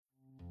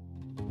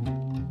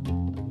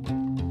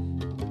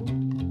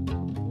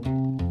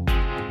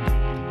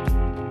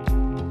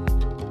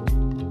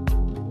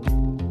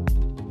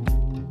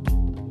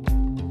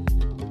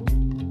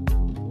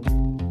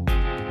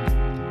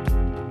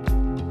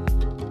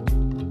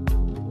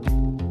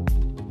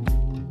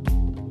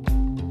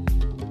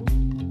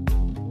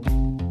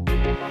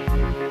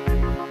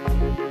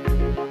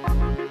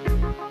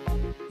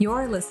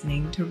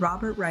listening to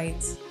Robert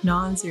Wright's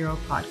Non-Zero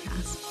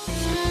Podcast.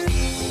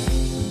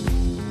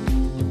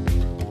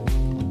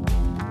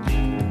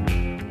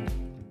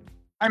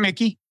 Hi,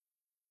 Mickey.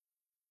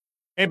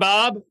 Hey,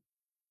 Bob.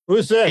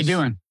 Who's this? How you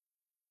doing?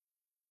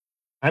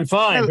 I'm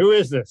fine. Who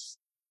is this?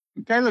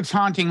 The guy looks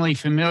hauntingly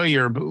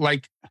familiar,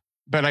 but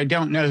I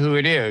don't know who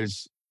it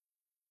is.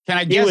 Can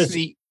I guess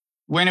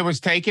when it was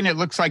taken? It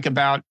looks like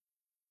about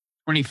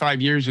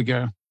 25 years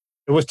ago.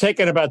 It was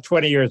taken about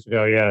 20 years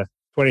ago. Yeah,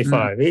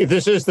 25.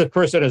 This is the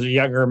person as a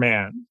younger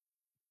man.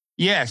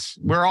 Yes,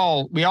 we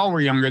all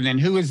were younger then.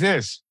 Who is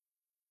this?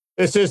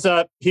 This is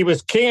he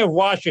was King of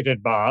Washington,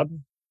 Bob,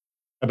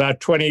 about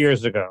 20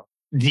 years ago.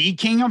 The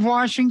King of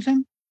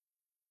Washington?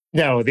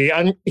 No,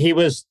 he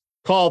was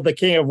called the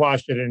King of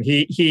Washington.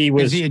 He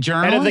was is he a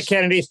journalist? head of the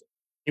Kennedy.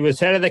 He was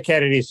head of the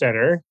Kennedy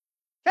Center.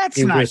 That's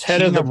he not was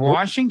head King of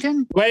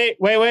Washington. Wait.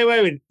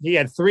 He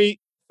had three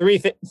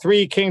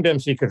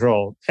kingdoms he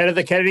controlled: head of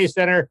the Kennedy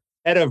Center,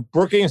 head of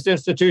Brookings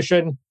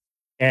Institution,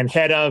 and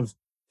head of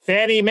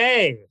Fannie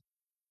Mae.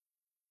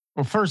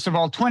 Well, first of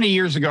all, 20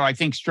 years ago, I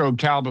think Strobe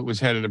Talbot was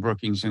head of the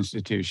Brookings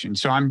Institution.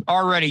 So I'm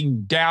already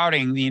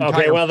doubting the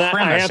entire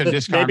premise of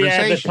this conversation. Maybe I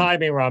have the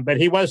timing wrong, but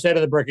he was head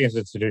of the Brookings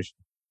Institution.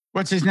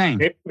 What's his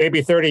name?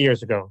 Maybe 30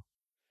 years ago.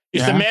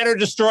 He's the man who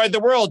destroyed the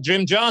world,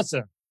 Jim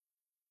Johnson.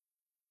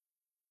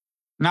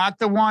 Not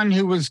the one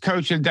who was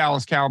coach of the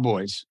Dallas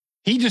Cowboys.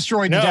 He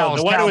destroyed the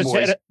Dallas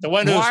Cowboys.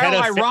 While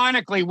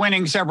ironically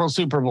winning several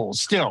Super Bowls.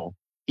 Still,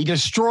 he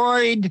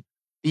destroyed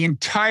the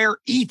entire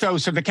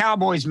ethos of the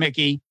Cowboys,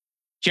 Mickey.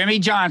 Jimmy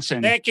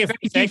Johnson. Thank you for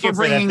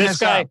bringing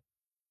this up.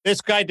 This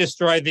guy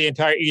destroyed the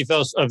entire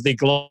ethos of the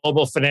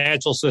global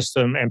financial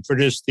system and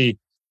produced the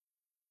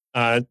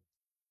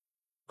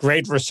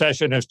Great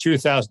Recession of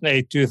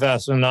 2008,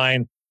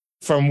 2009,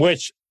 from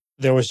which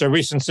there was a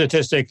recent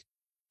statistic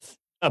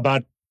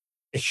about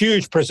a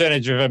huge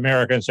percentage of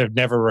Americans have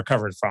never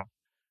recovered from.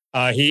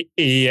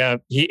 He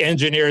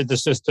engineered the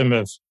system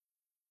of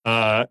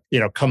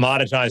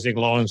commoditizing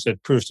loans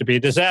that proves to be a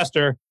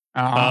disaster,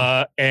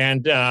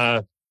 and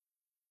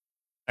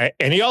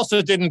he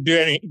also didn't do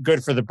any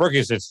good for the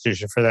Brookings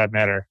Institution, for that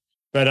matter.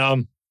 But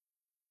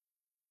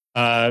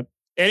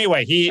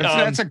anyway,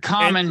 that's a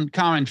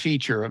common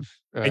feature of.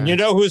 And you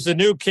know who's the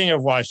new King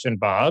of Washington,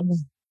 Bob?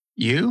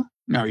 You?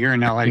 No, you're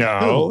in LA.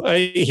 No,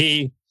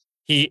 he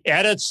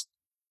edits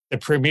the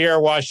premier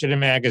Washington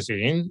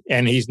magazine,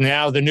 and he's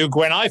now the new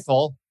Gwen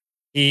Ifill.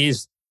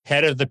 He's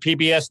head of the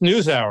PBS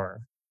NewsHour.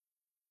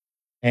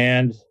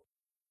 And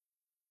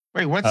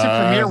wait, what's the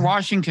premier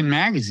Washington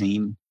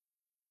magazine?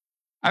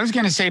 I was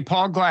going to say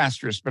Paul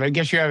Glastris, but I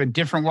guess you have a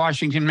different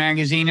Washington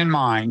magazine in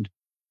mind.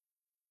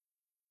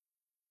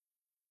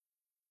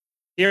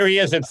 Here he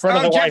is in front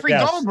of the Jeffrey White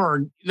House.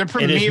 Goldberg, the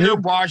premier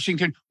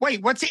Washington.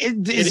 Wait,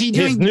 is he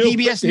doing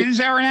PBS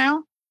NewsHour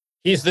now?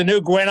 He's the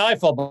new Gwen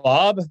Ifill,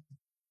 Bob.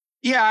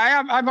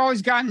 Yeah, I've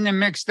always gotten them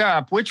mixed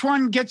up. Which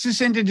one gets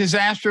us into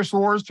disastrous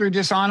wars through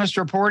dishonest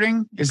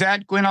reporting? Is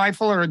that Gwen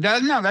Ifill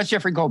no? That's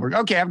Jeffrey Goldberg.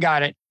 Okay, I've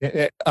got it.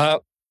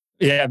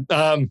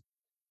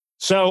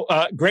 So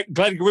Glenn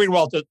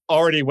Greenwald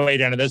already weighed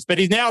into this, but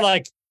he's now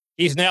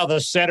the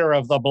center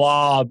of the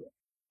blob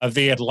of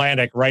the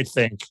Atlantic right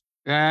think.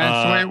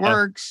 That's the way it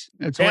works.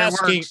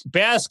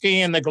 Basking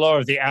in the glow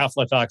of the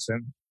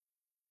aflatoxin.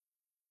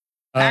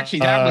 Actually,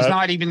 that was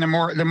not even the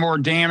more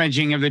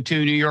damaging of the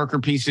two New Yorker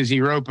pieces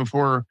he wrote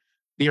before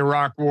the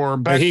Iraq War.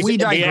 But we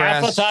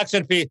digress. The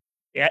aflatoxin piece.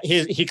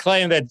 He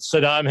claimed that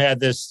Saddam had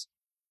this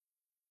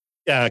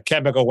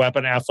chemical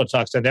weapon,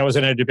 aflatoxin. That was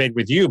in a debate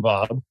with you,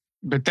 Bob.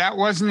 But that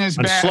wasn't as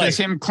bad as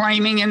him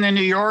claiming in the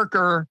New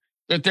Yorker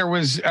that there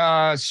was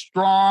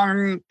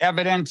strong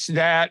evidence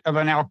of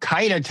an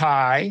Al-Qaeda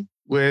tie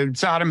with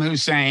Saddam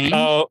Hussein.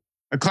 A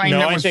claim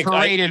that was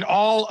paraded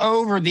all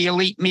over the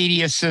elite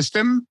media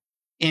system,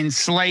 in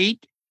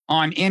Slate,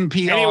 on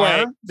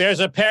NPR.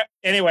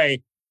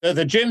 Anyway,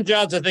 the Jim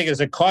Johnson thing is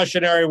a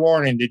cautionary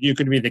warning that you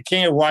could be the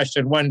King of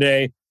Washington one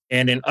day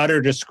and in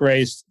utter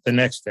disgrace the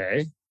next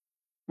day.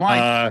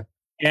 Why?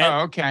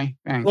 Okay.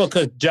 Thanks. Well,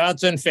 because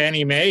Johnson,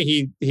 Fannie Mae,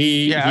 he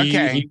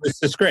was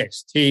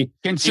disgraced.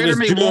 Consider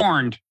me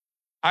warned.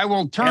 I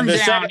will turn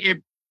down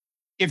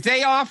if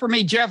they offer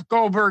me Jeff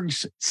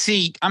Goldberg's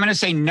seat. I'm going to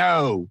say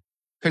no,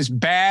 because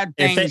bad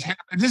things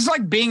happen. This is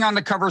like being on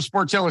the cover of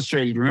Sports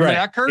Illustrated. Remember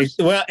that curse?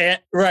 Well,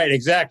 right,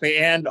 exactly.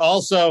 And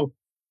also,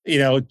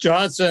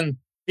 Johnson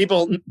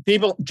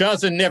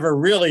never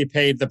really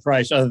paid the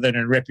price other than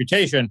in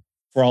reputation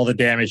for all the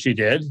damage he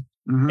did.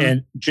 Mm-hmm.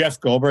 And Jeff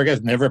Goldberg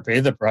has never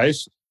paid the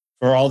price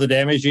for all the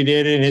damage he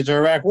did in his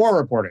Iraq War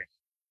reporting.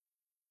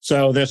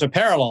 So there's a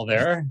parallel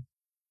there.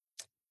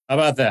 How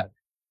about that?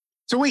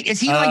 So wait, is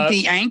he like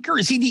the anchor?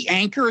 Is he the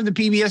anchor of the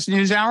PBS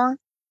NewsHour?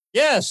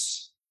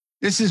 Yes.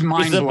 This is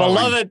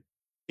mind-blowing.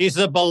 He's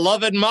the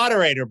beloved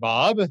moderator,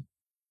 Bob.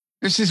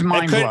 This is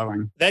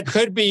mind-blowing. That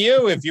could be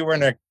you if you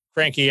weren't a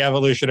cranky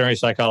evolutionary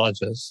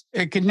psychologist.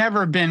 It could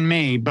never have been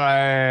me,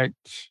 but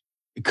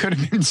it could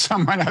have been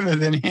someone other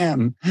than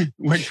him,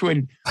 which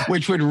would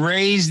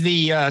raise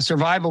the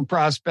survival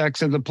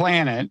prospects of the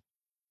planet.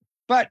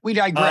 But we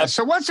digress.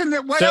 So what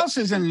else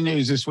is in the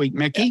news this week,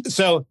 Mickey?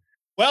 There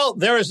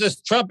was this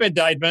Trump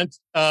indictment,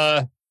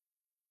 and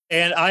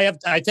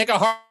I take a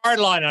hard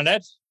line on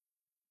it.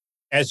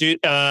 As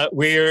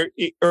we're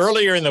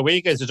earlier in the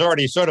week, as it's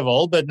already sort of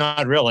old, but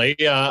not really.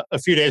 A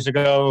few days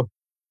ago,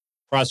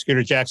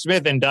 prosecutor Jack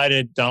Smith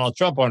indicted Donald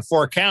Trump on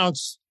 4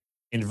 counts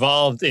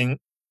involving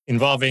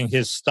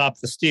his Stop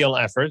the Steal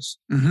efforts.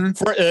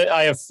 Mm-hmm.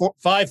 I have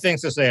 5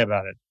 things to say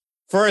about it.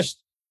 First,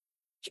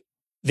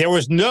 there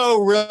was no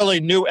really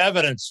new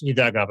evidence he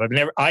dug up.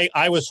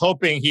 I was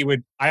hoping he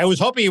would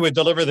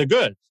deliver the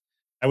goods.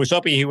 I was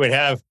hoping he would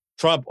have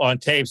Trump on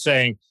tape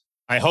saying,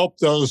 "I hope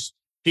those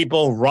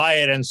people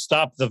riot and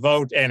stop the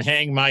vote and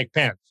hang Mike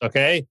Pence."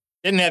 Okay,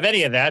 didn't have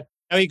any of that.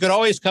 Now he could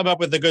always come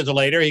up with the goods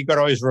later. He could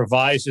always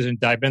revise his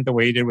indictment the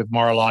way he did with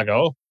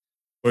Mar-a-Lago,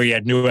 where he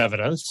had new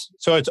evidence.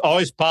 So it's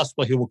always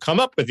possible he will come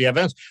up with the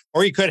evidence,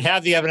 or he could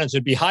have the evidence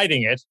and be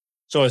hiding it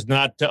so as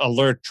not to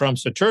alert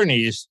Trump's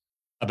attorneys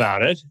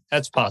about it.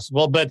 That's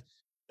possible. But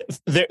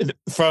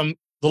from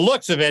the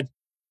looks of it,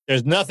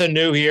 there's nothing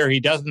new here. He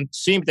doesn't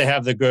seem to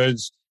have the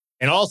goods.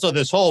 And also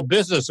this whole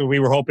business that we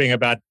were hoping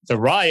about, the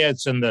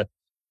riots and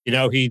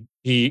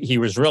he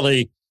was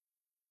really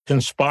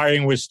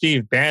conspiring with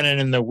Steve Bannon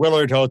in the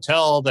Willard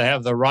Hotel to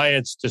have the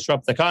riots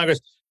disrupt the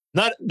Congress.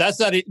 That's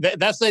not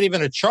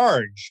even a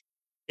charge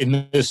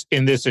in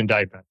this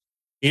indictment.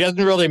 He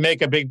doesn't really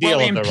make a big deal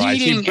of the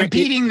riots.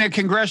 Impeding the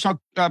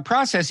congressional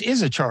process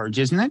is a charge,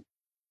 isn't it?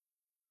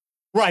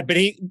 Right, but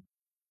he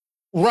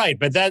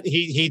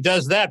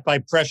does that by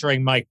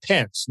pressuring Mike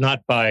Pence,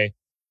 not by.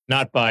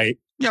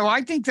 Yeah, well, I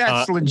think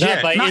that's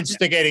legit.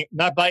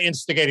 Not by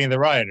instigating the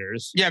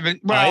rioters. Yeah, but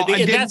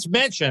that's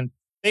mentioned.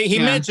 He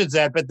mentions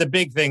that, but the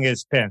big thing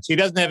is Pence. He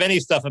doesn't have any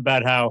stuff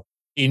about how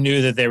he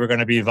knew that they were going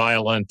to be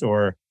violent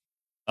or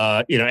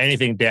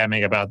anything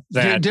damning about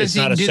that. It's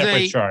not a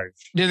separate charge.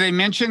 Do they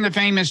mention the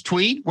famous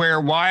tweet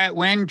where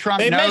when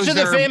Trump they mention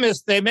the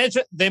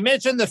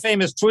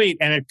famous tweet,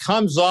 and it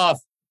comes off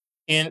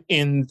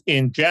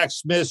in Jack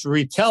Smith's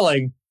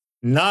retelling,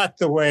 not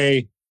the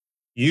way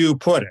you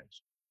put it.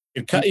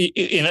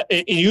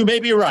 You may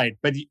be right,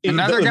 but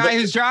another guy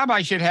whose job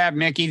I should have,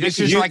 Mickey. This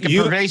is like a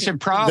pervasive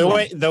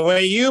problem. The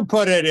way you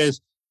put it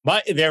is,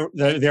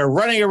 they're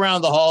running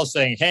around the hall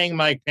saying, "Hang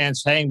Mike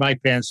Pence, hang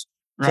Mike Pence."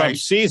 Right. Trump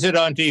sees it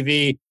on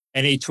TV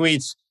and he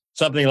tweets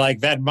something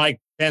like that: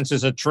 "Mike Pence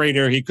is a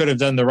traitor. He could have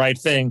done the right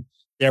thing,"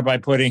 thereby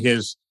putting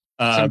his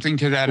something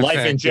to that life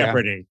effect, in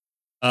jeopardy.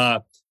 Yeah.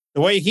 The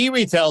way he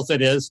retells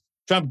it is,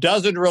 Trump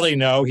doesn't really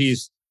know.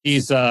 He's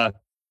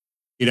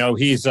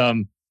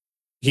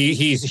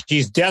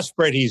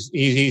desperate.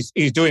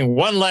 He's doing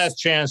one last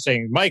chance,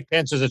 saying Mike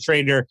Pence is a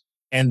traitor,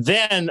 and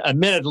then a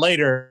minute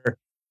later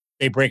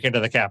they break into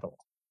the Capitol.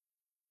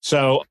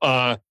 So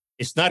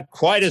it's not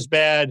quite as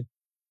bad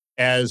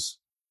as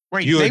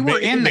they were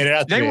in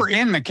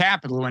the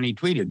Capitol when he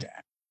tweeted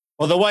that.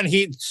 Well, the one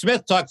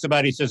Smith talks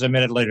about, he says a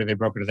minute later they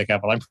broke into the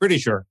Capitol. I'm pretty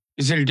sure.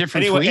 Is it a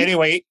different tweet?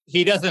 Anyway,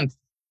 he doesn't.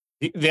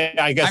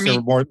 I guess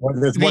there's more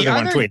than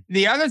one tweet.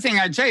 The other thing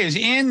I'd say is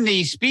in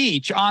the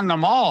speech on the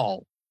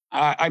Mall,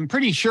 I'm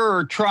pretty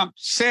sure Trump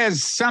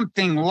says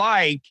something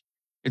like,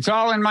 "It's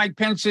all in Mike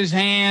Pence's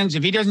hands.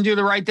 If he doesn't do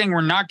the right thing, we're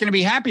not going to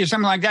be happy," or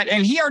something like that.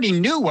 And he already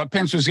knew what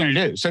Pence was going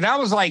to do. So that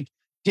was like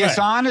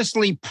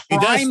dishonestly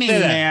priming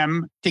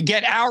them to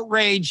get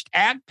outraged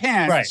at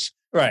Pence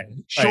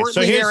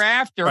shortly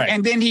thereafter. Right.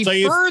 And then he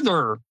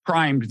further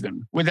primed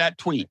them with that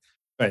tweet.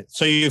 Right.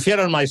 So you've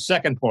hit on my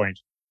second point,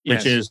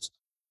 which is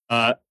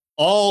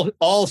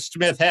all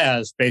Smith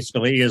has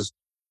basically is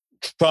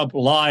Trump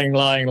lying.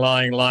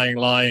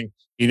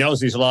 He knows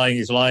he's lying.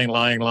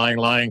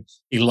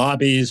 He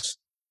lobbies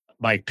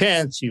Mike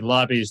Pence. He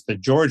lobbies the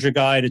Georgia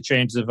guy to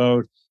change the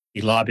vote.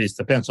 He lobbies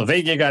the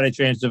Pennsylvania guy to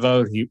change the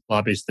vote. He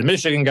lobbies the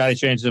Michigan guy to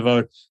change the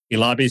vote. He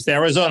lobbies the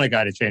Arizona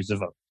guy to change the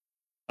vote.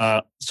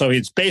 So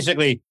it's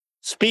basically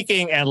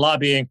speaking and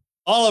lobbying,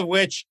 all of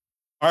which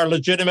are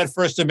legitimate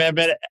First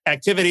Amendment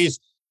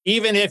activities,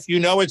 even if you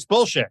know it's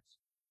bullshit.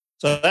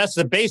 So that's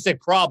the basic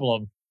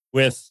problem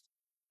with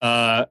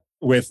the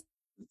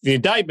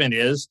indictment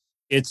is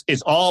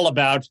it's all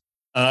about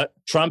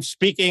Trump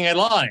speaking and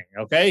lying.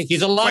 Okay,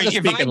 he's allowed to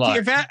speak and lie.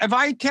 If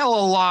I tell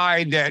a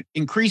lie that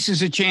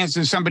increases the chance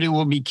that somebody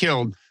will be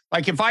killed,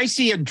 like if I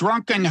see a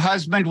drunken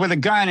husband with a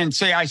gun and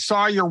say, "I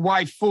saw your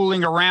wife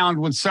fooling around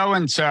with so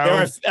and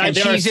so," and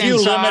she's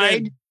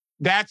inside,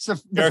 that's the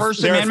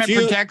First Amendment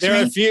protects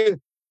me.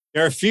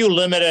 There are a few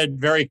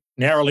limited, very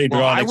narrowly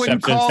drawn exceptions. I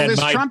wouldn't call this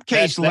Trump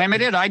case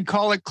limited. I'd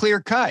call it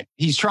clear cut.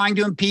 He's trying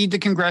to impede the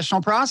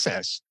congressional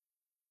process.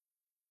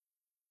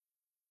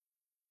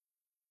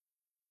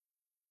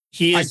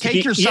 I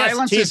take your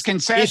silence as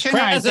concession.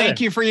 I thank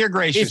you for your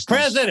graciousness.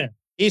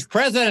 He's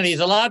president.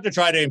 He's allowed to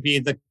try to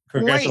impede the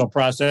congressional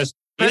process.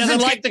 He doesn't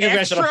like the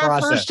congressional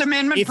process. First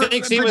Amendment he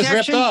thinks he was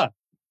ripped off.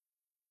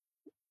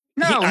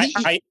 No,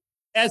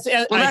 that's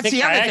the other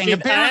thing.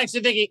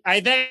 I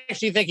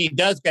actually think he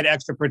does get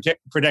extra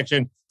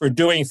protection for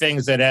doing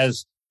things that,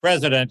 as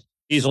president,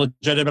 he's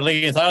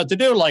legitimately entitled to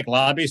do, like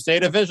lobby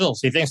state officials.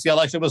 He thinks the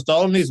election was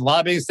stolen. He's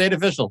lobbying state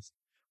officials.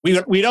 We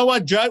don't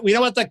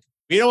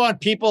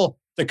want people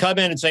to come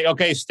in and say,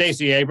 okay,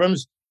 Stacey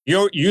Abrams,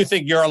 you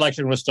think your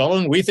election was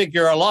stolen. We think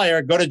you're a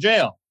liar. Go to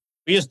jail.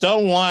 We just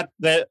don't want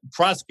the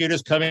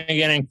prosecutors coming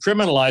in and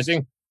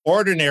criminalizing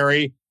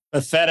ordinary,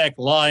 pathetic,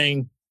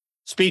 lying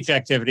speech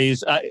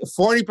activities.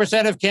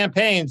 40% of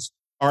campaigns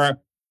are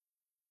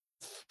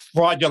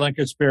fraudulent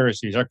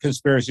conspiracies, or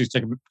conspiracies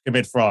to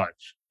commit fraud.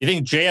 You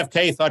think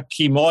JFK thought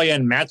Kimoy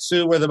and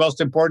Matsu were the most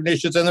important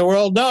issues in the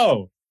world?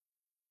 No.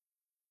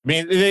 I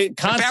mean, they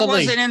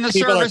constantly. That wasn't in the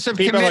service of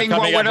committing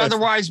what would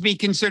otherwise be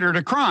considered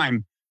a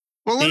crime.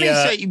 Well, let me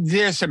say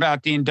this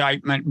about the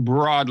indictment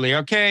broadly,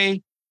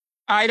 okay?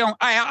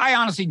 I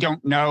honestly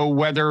don't know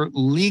whether,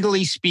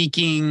 legally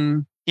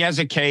speaking, he has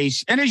a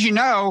case. And as you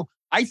know,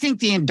 I think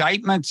the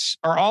indictments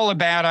are all a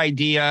bad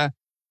idea.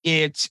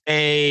 It's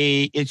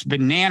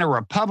banana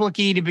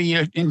republic-y to be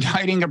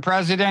indicting a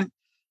president.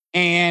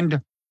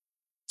 And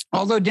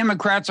although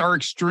Democrats are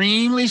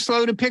extremely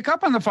slow to pick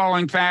up on the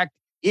following fact,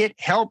 it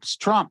helps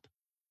Trump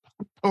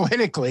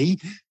politically.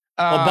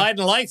 Well,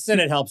 Biden likes that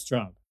it helps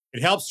Trump.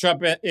 It helps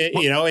Trump.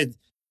 It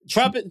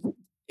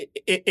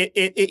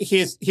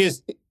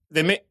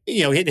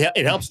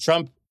helps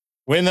Trump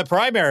win the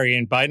primary,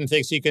 and Biden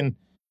thinks he can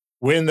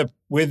win the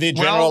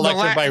general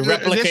election by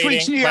replicating. This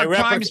week's New York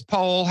Times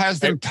poll has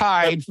them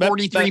tied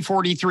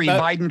 43-43,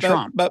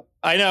 Biden-Trump. But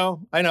I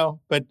know,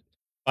 but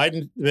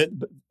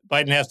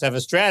Biden has to have a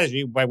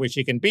strategy by which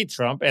he can beat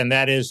Trump, and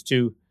that is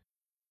to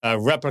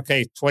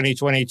replicate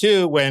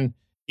 2022 when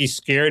he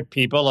scared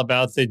people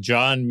about the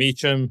John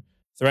Meacham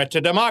threat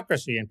to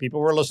democracy, and people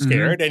were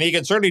scared. Mm-hmm. And he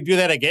can certainly do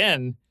that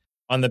again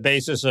on the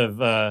basis of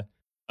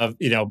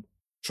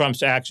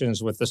Trump's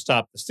actions with the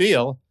Stop the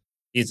Steal.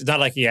 He's not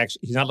like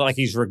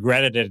he's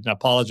regretted it and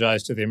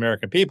apologized to the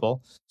American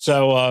people.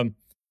 So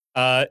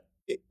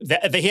he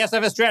has to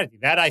have a strategy.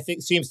 That, I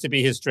think, seems to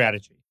be his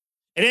strategy.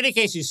 In any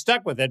case, he's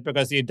stuck with it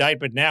because the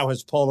indictment now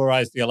has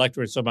polarized the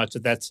electorate so much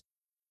that that's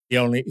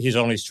his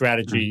only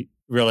strategy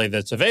really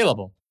that's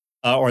available,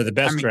 or the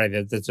best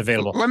strategy that's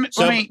available.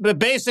 But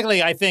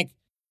basically, I think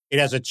it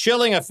has a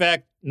chilling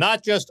effect,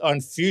 not just on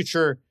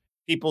future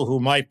people who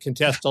might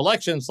contest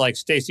elections like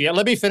Stacey.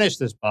 Let me finish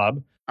this,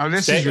 Bob. Oh,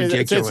 this is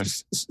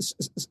ridiculous.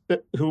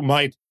 Who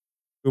might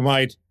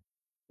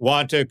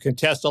want to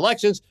contest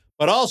elections,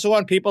 but also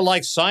on people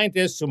like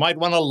scientists who might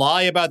want to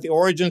lie about the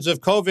origins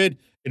of COVID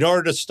in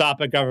order to stop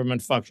a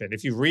government function.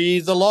 If you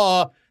read the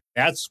law,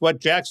 that's what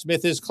Jack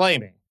Smith is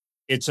claiming.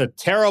 It's a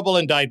terrible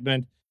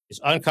indictment. It's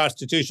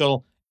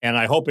unconstitutional, and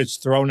I hope it's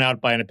thrown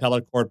out by an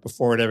appellate court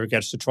before it ever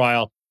gets to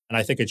trial, and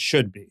I think it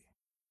should be.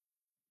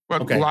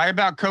 But lie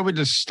about COVID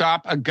to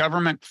stop a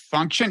government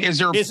function? Is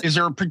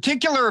there a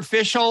particular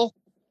official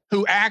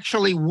who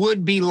actually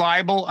would be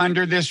liable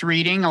under this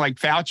reading, like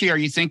Fauci? Are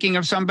you thinking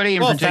of somebody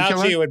in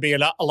particular? Fauci would be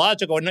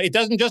illogical. It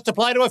doesn't just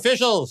apply to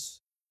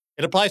officials.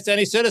 It applies to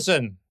any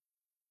citizen.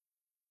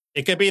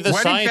 It could be the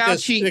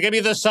scientists. It could be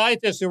the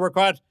scientists who were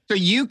caught. So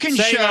you can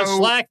saying show on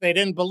Slack they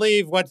didn't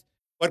believe what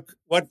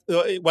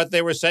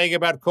they were saying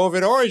about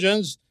COVID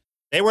origins.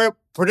 They were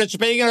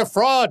participating in a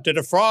fraud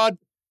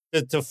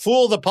to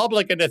fool the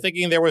public into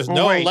thinking there was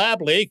no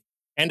lab leak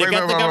and to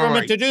get the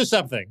government to do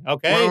something.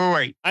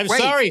 Okay. I'm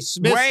sorry,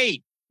 Smith.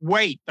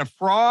 Wait. The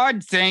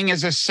fraud thing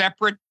is a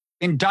separate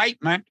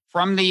indictment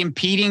from the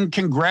impeding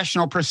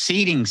congressional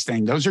proceedings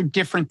thing. Those are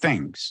different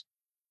things.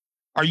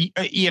 Are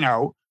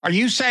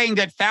you saying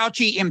that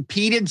Fauci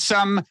impeded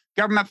some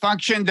government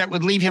function that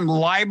would leave him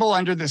liable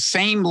under the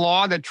same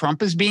law that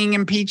Trump is being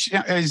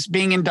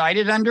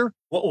indicted under?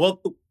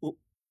 Well,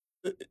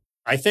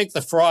 I think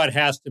the fraud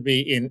has to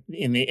be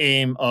in the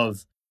aim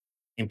of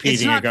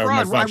impeding a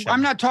government function.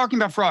 I'm not talking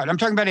about fraud. I'm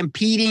talking about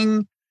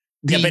impeding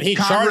the but he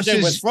charged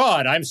him with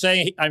fraud. I'm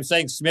saying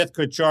Smith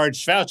could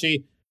charge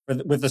Fauci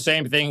with the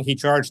same thing he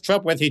charged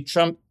Trump with.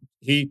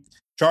 He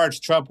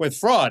charged Trump with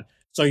fraud.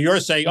 So you're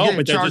saying,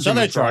 but there's this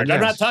other charge. Yes.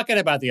 I'm not talking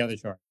about the other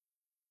charge.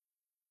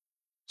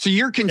 So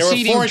you're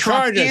conceding there were 4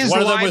 Trump charges. is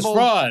One of them liable. was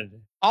fraud.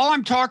 All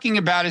I'm talking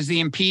about is the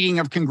impeding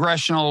of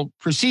congressional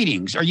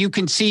proceedings. Are you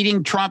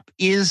conceding Trump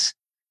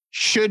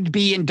should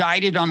be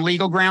indicted on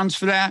legal grounds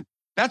for that?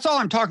 That's all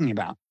I'm talking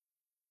about.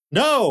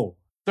 No.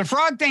 The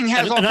fraud thing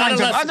has all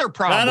kinds of other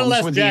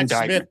problems with the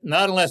indictment.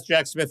 Not unless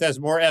Jack Smith has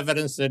more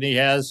evidence than he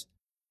has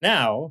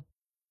now.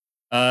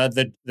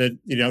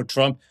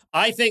 Trump.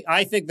 I think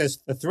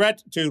the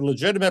threat to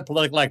legitimate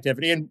political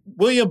activity, and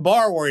William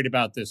Barr worried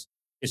about this.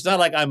 It's not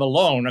like I'm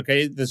alone.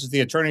 Okay, this is the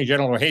Attorney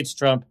General who hates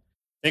Trump,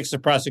 thinks the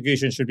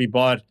prosecution should be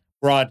brought,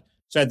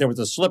 said there was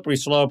a slippery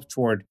slope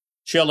toward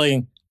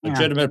chilling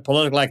legitimate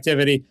political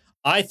activity.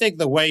 I think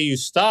the way you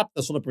stop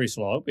the slippery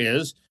slope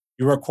is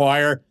you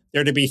require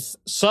there to be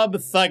some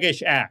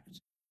thuggish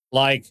act,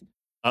 like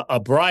a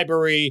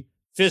bribery,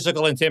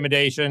 physical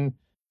intimidation,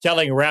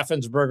 telling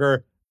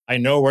Raffensperger, I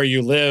know where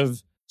you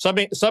live,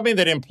 something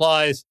that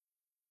implies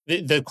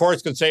the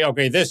courts could say,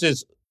 okay, this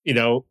is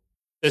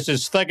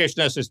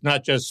thuggishness. It's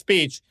not just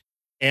speech.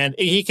 And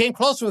he came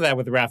close with that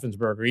with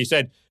Raffensperger. He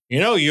said,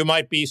 you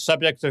might be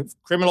subject to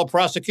criminal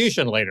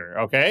prosecution later.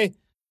 Okay.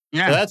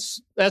 Yeah.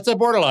 So that's a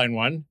borderline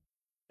one.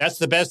 That's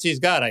the best he's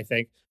got, I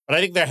think. But I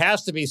think there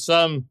has to be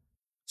some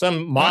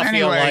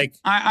mafia-like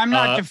I'm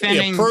not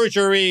defending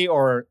perjury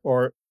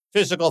or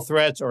physical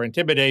threats or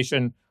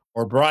intimidation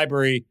or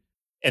bribery.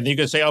 And you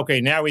can say, okay,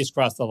 now he's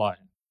crossed the line.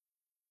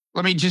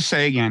 Let me just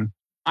say again,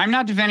 I'm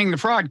not defending the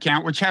fraud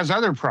count, which has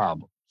other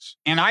problems.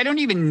 And I don't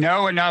even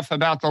know enough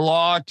about the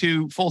law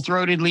to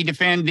full-throatedly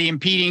defend the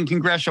impeding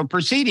congressional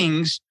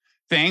proceedings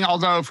thing.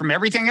 Although from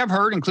everything I've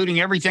heard, including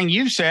everything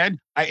you've said,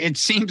 it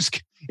seems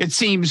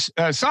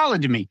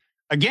solid to me.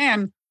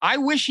 Again, I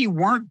wish he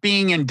weren't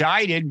being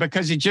indicted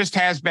because it just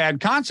has bad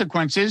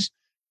consequences.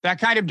 That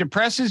kind of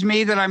depresses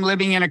me that I'm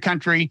living in a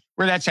country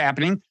where that's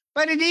happening.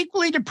 But it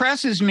equally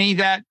depresses me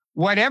that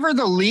whatever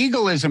the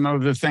legalism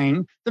of the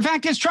thing, the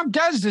fact is Trump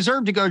does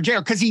deserve to go to jail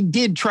because he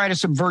did try to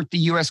subvert the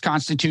U.S.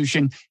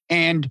 Constitution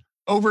and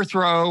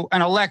overthrow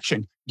an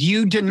election. Do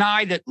you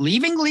deny that,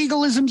 leaving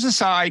legalisms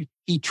aside,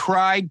 he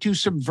tried to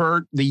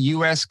subvert the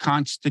U.S.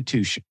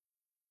 Constitution?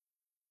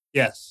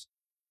 Yes.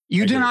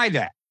 You deny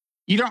that.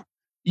 You don't.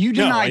 You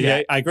deny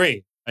that. I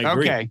agree.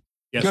 Okay.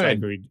 Yes, good. I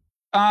agreed.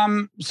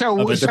 So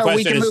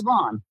we can move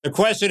on. The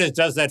question is,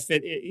 does that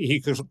fit?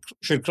 He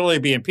should clearly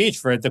be impeached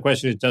for it. The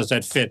question is, does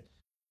that fit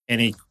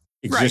any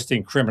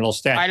existing criminal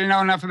statute? I don't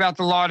know enough about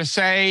the law to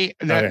say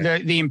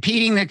that the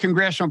impeding the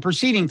congressional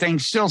proceeding thing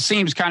still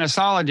seems kind of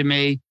solid to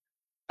me.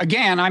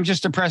 Again, I'm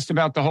just depressed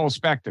about the whole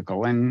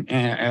spectacle, and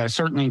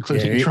certainly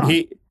including Trump.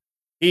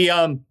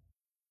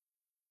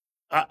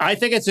 I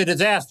think it's a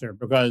disaster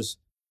because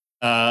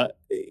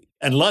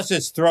unless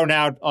it's thrown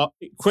out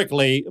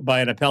quickly by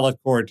an appellate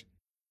court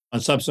on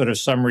some sort of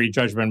summary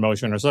judgment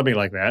motion or something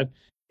like that,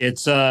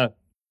 it's going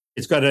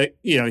to,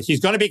 he's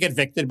going to be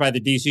convicted by the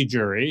D.C.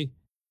 jury.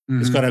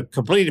 Mm-hmm. It's going to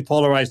completely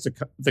polarize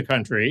the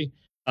country.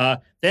 Then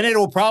it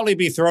will probably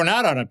be thrown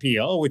out on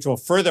appeal, which will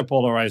further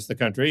polarize the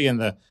country, and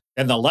the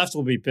left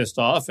will be pissed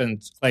off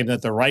and claim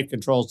that the right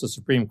controls the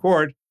Supreme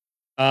Court.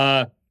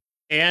 It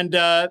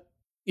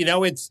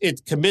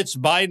commits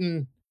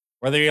Biden,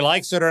 whether he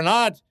likes it or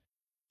not,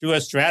 to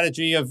a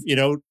strategy of,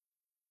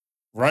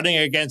 running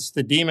against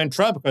the demon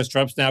Trump because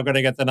Trump's now going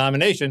to get the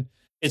nomination.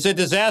 It's a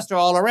disaster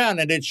all around,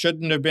 and it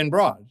shouldn't have been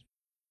brought.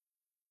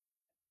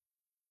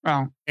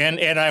 Well, and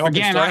I hope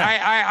again,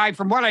 I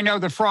from what I know,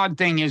 the fraud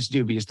thing is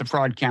dubious. The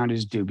fraud count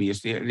is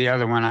dubious. The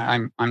other one,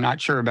 I'm not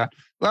sure about.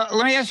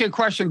 Let me ask you a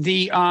question.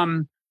 Do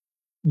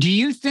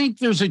you think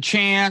there's a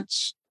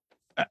chance?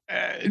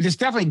 This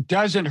definitely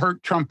doesn't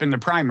hurt Trump in the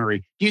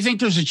primary. Do you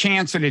think there's a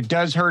chance that it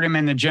does hurt him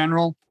in the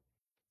general?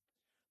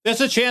 There's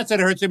a chance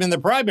that it hurts him in the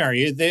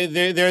primary.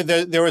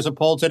 There was a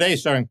poll today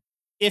showing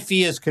if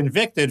he is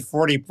convicted,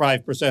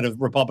 45%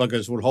 of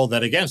Republicans would hold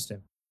that against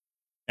him.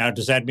 Now,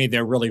 does that mean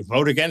they'll really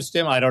vote against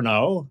him? I don't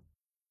know.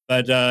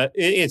 But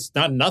it's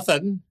not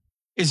nothing.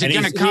 Is it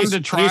going to come to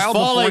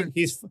trial?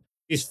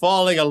 He's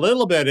falling a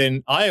little bit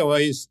in Iowa.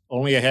 He's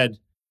only ahead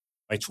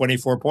by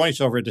 24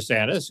 points over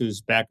DeSantis,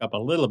 who's back up a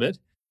little bit.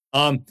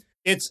 I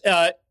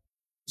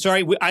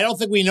don't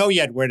think we know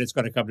yet when it's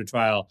going to come to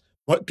trial.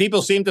 What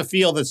people seem to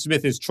feel that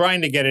Smith is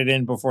trying to get it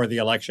in before the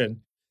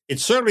election.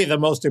 It's certainly the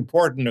most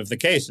important of the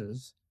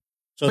cases,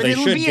 so they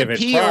should give it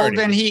priority.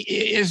 Then he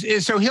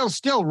is, so he'll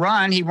still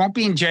run. He won't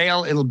be in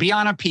jail. It'll be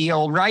on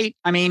appeal, right?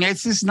 I mean,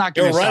 this is not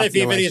going to stop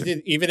the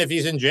election. Even if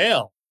he's in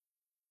jail.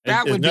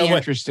 That would be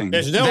interesting.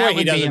 There's no way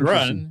he doesn't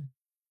run.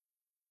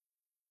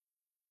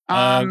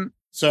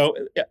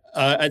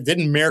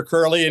 Didn't Mayor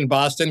Curley in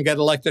Boston get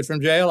elected from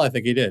jail? I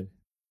think he did.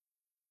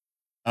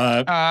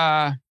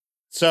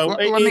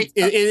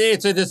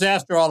 It's a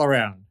disaster all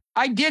around.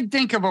 I did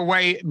think of a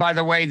way, by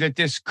the way, that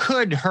this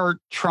could hurt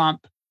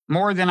Trump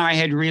more than I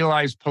had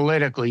realized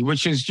politically,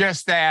 which is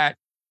just that,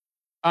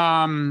 there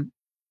are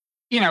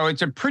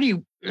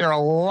a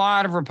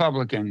lot of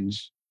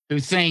Republicans who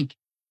think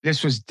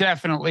this was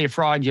definitely a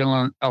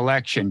fraudulent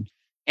election.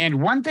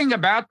 And one thing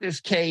about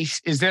this case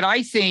is that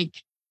I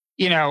think,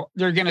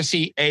 they're going to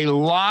see a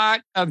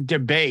lot of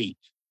debate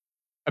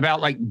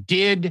about,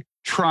 did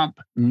Trump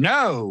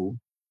know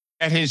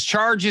that his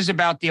charges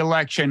about the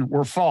election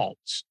were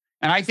false?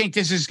 And I think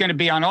this is going to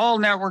be on all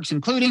networks,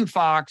 including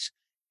Fox.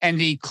 And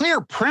the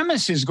clear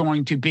premise is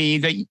going to be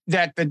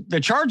that the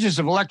charges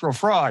of electoral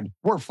fraud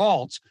were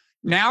false.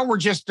 Now we're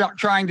just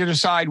trying to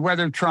decide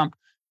whether Trump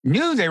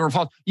knew they were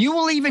false. You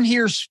will even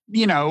hear,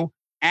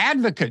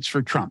 advocates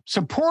for Trump,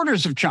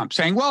 supporters of Trump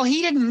saying, well,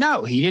 he didn't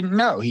know.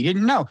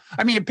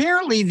 I mean,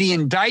 apparently the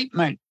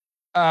indictment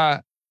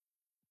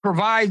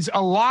provides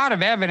a lot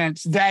of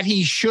evidence that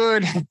he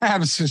should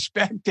have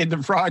suspected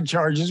the fraud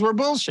charges were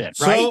bullshit,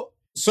 right?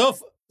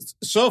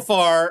 So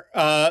far,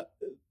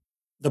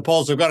 the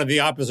polls have gone in the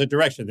opposite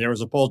direction. There was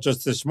a poll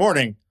just this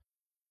morning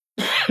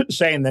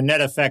saying the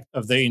net effect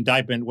of the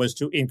indictment was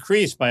to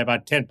increase by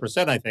about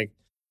 10%, I think,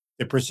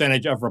 the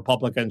percentage of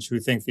Republicans who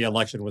think the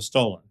election was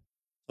stolen.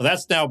 So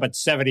that's now about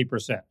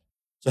 70%.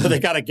 So they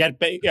got to get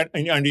back,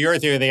 under your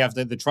theory,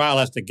 the trial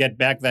has to get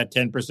back that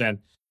 10%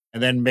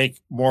 and then make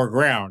more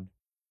ground.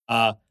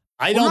 I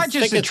don't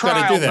think it's going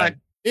to do that.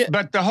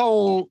 But the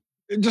whole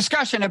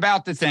discussion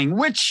about the thing,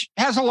 which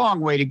has a long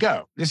way to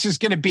go. This is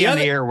going to be on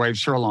the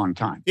airwaves for a long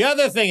time. The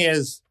other thing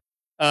is,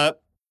 there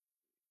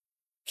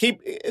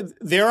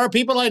are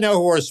people I know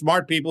who are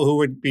smart people who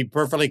would be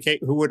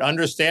who would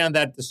understand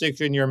that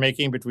distinction you're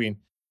making between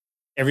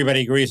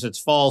everybody agrees it's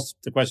false.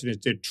 The question is,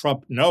 did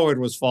Trump know it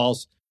was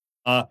false?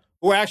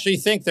 Who actually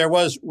think there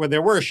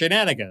were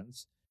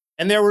shenanigans,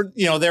 and there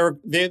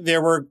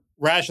were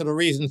rational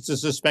reasons to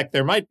suspect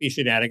there might be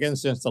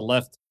shenanigans, since the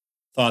left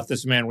thought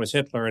this man was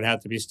Hitler and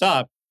had to be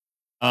stopped.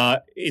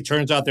 It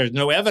turns out there's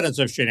no evidence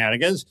of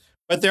shenanigans,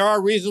 but there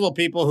are reasonable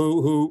people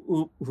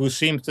who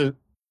seem to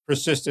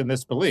persist in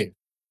this belief.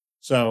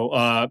 So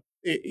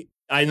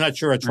I'm not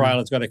sure a trial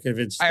is going to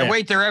convince them. I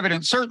await their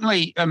evidence.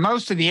 Certainly,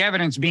 most of the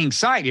evidence being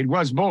cited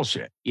was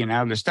bullshit.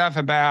 The stuff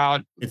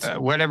about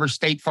whatever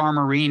State Farm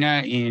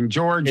Arena in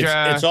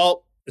Georgia.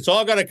 It's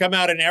all going to come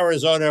out in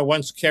Arizona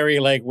once Kerry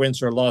Lake wins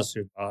her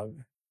lawsuit. Oh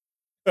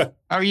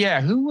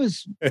yeah, who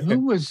was?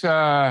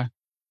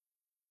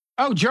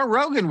 Joe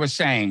Rogan was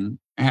saying.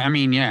 I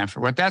mean, yeah,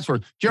 for what that's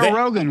worth,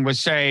 Rogan was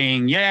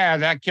saying, yeah,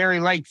 that Kerry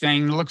Lake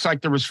thing looks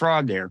like there was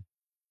fraud there.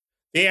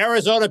 The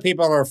Arizona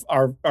people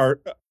are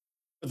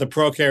the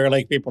pro-Kerry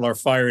Lake people are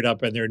fired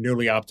up, and they're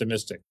newly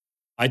optimistic.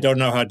 I don't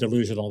know how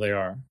delusional they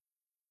are.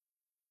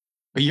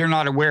 But you're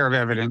not aware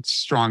of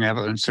strong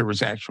evidence there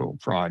was actual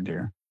fraud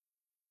there?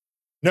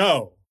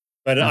 No,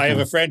 but I have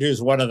a friend who's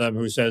one of them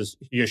who says,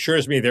 he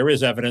assures me there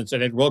is evidence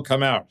and it will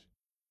come out.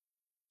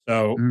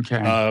 So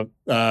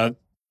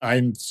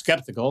I'm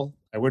skeptical.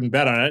 I wouldn't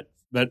bet on it.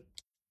 But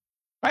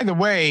by the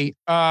way,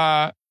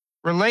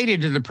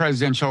 related to the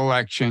presidential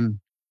election,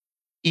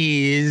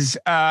 is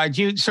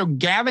so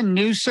Gavin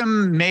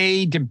Newsom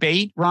may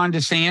debate Ron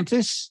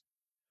DeSantis?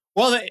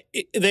 Well,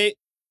 they've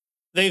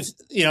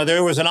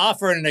there was an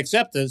offer and an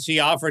acceptance. He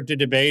offered to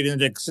debate,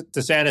 and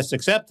DeSantis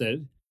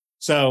accepted.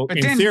 So but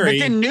in theory,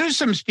 then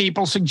Newsom's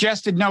people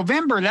suggested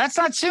November. That's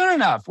not soon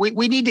enough.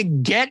 We need to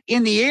get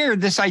in the air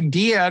this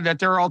idea that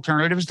there are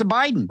alternatives to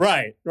Biden.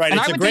 Right. And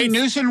I would think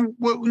Newsom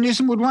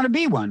would want to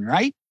be one,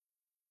 right?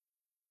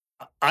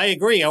 I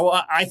agree.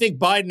 I think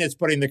Biden is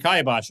putting the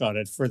kibosh on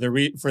it for the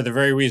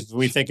very reasons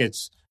we think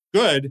it's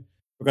good,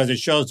 because it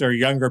shows there are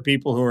younger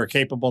people who are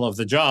capable of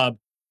the job,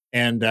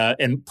 and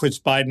puts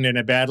Biden in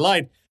a bad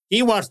light.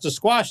 He wants to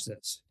squash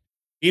this.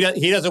 He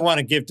doesn't want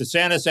to give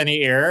DeSantis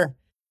any air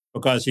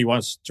because he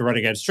wants to run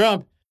against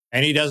Trump,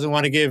 and he doesn't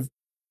want to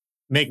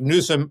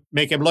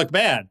make him look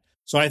bad.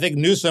 So I think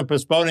Newsom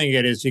postponing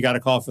it is he got a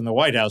call from the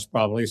White House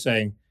probably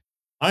saying,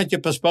 "Why don't you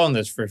postpone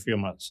this for a few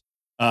months?"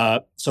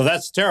 So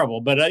that's terrible,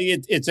 but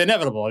it's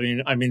inevitable.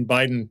 I mean,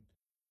 Biden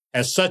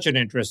has such an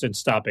interest in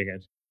stopping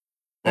it.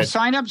 Well,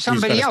 sign up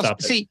somebody else.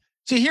 See,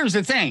 here's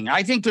the thing.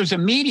 I think there's a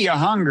media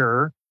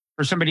hunger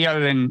for somebody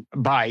other than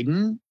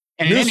Biden.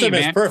 And Newsom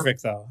is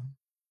perfect, though.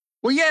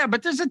 Well, yeah,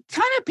 but there's a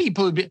ton of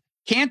people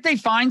can't they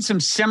find some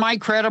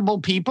semi-credible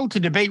people to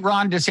debate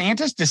Ron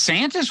DeSantis?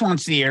 DeSantis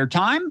wants the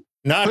airtime.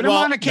 Put him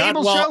on a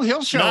cable show,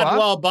 he'll show up. Not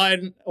while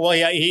Biden. Well,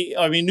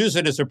 yeah,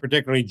 Newsom is a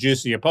particularly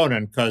juicy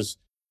opponent because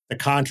the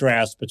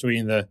contrast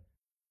between the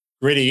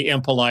gritty,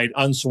 impolite,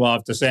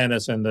 unsuave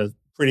DeSantis and the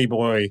pretty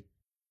boy,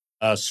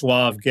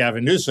 suave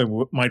Gavin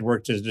Newsom might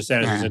work to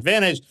DeSantis'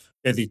 advantage.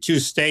 They're the two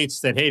states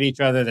that hate each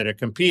other, that are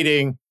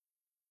competing.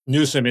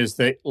 Newsom is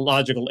the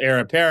logical heir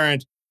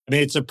apparent. I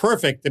mean, it's a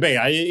perfect debate.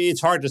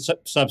 It's hard to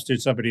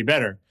substitute somebody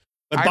better.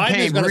 But Biden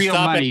is going to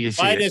stop it.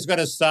 Biden is going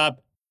to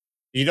stop.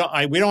 We don't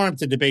want him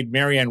to debate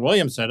Marianne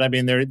Williamson. I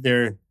mean,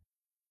 there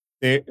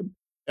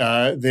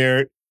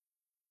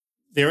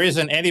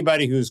isn't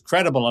anybody who's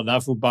credible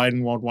enough who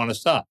Biden won't want to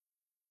stop.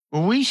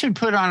 Well, we should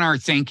put on our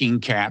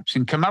thinking caps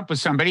and come up with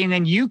somebody, and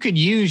then you could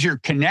use your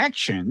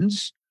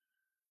connections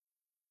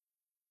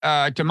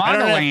to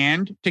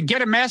Moggaland to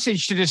get a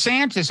message to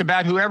DeSantis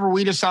about whoever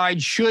we decide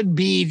should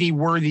be the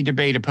worthy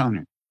debate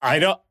opponent.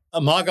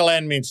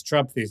 Moggaland means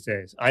Trump these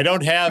days. I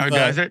don't have.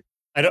 Does it?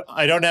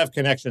 I don't have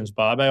connections,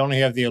 Bob. I only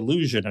have the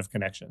illusion of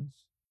connections.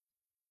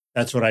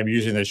 That's what I'm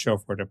using this show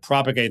for, to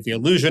propagate the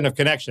illusion of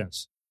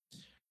connections.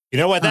 You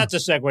know what? That's a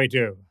segue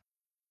to.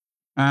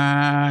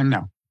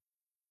 No.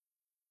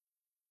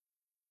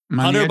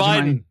 Hunter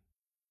Biden.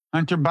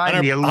 Hunter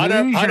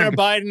Biden. Hunter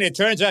Biden. It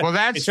turns out. Well,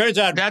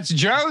 that's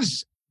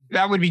Joe's.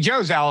 That would be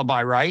Joe's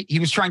alibi, right? He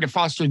was trying to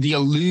foster the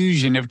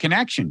illusion of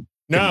connection.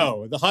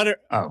 No, the Hunter.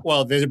 Oh.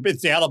 Well,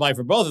 it's the alibi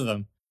for both of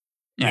them.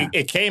 Yeah.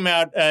 It came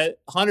out.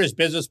 Hunter's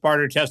business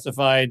partner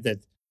testified that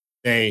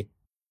they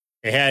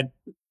had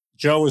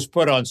Joe was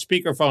put on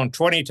speakerphone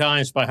 20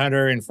 times by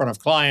Hunter in front of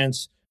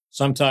clients,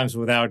 sometimes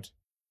without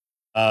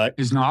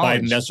his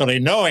knowledge, Biden necessarily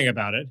knowing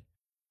about it.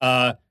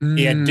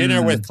 He had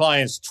dinner with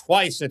clients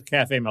twice at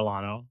Cafe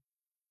Milano.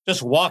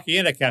 Just walking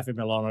in at Cafe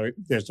Milano,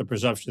 there's a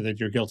presumption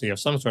that you're guilty of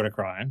some sort of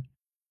crime.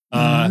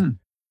 And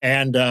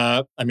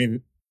I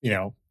mean,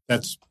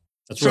 that's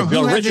so what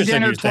Bill Richardson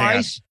dinner used to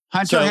have.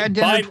 Hunter had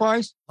dinner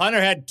twice? Hunter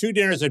had two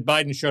dinners that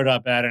Biden showed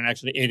up at and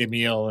actually ate a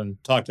meal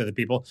and talked to the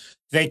people.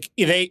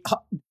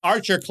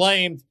 Archer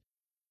claimed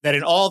that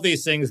in all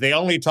these things, they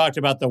only talked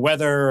about the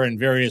weather and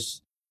they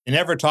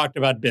never talked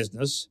about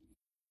business.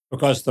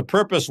 because the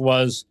purpose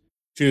was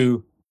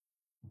to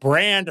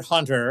brand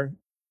Hunter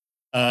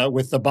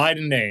with the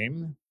Biden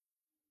name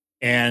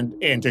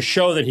and to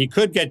show that he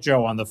could get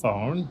Joe on the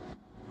phone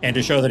and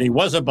to show that he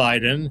was a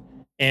Biden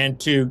and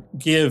to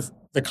give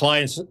the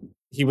clients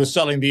he was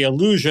selling the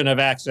illusion of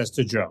access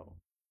to Joe.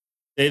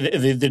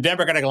 The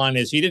Democratic line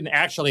is he didn't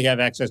actually have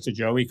access to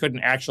Joe. He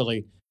couldn't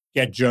actually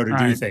get Joe to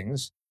do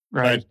things.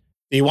 Right. But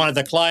he wanted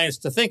the clients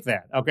to think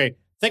that. Okay,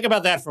 think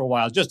about that for a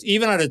while. Just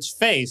even on its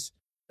face,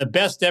 the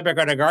best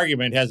Democratic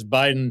argument has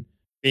Biden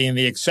being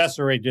the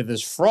accessory to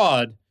this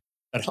fraud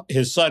that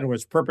his son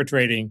was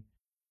perpetrating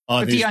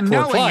on these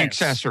poor clients.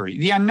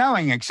 The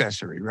unknowing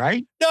accessory,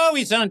 right? No,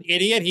 he's not an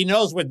idiot. He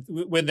knows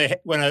when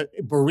a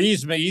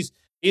Burisma,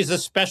 he's a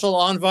special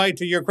envoy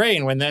to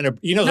Ukraine. He knows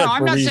what Burisma is. No,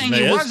 I'm not saying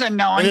he was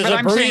unknowing, but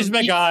I'm saying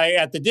Burisma guy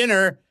at the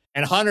dinner,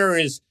 and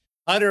he's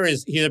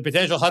a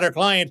potential Hunter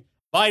client.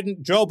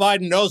 Joe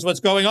Biden knows what's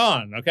going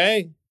on.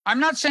 Okay. I'm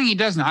not saying he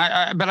doesn't,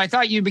 but I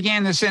thought you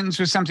began the sentence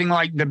with something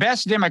like the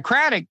best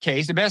Democratic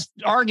case, the best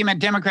argument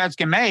Democrats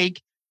can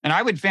make, and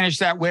I would finish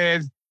that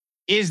with,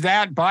 is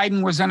that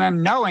Biden was an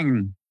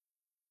unknowing.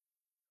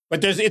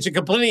 But it's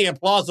completely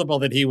implausible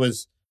that he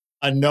was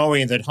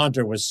unknowing that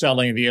Hunter was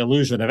selling the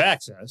illusion of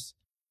access.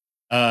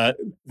 That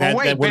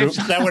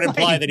would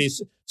imply that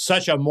he's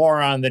such a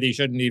moron that he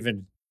shouldn't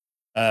even,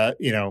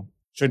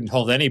 shouldn't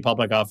hold any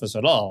public office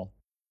at all.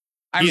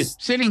 I'm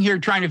sitting here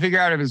trying to figure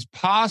out if it's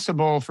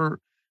possible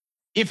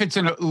if it's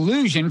an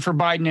illusion for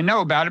Biden to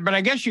know about it. But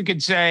I guess you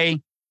could say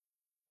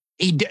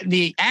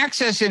the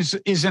access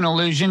is an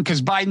illusion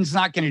because Biden's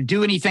not going to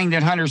do anything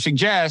that Hunter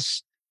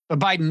suggests. But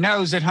Biden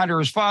knows that Hunter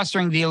is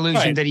fostering the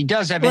illusion that he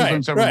does have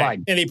influence over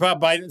Biden. And he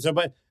brought Biden. So,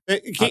 but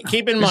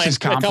keep in mind, this is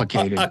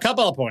complicated. A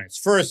couple of points.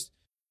 First,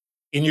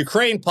 in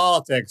Ukraine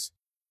politics,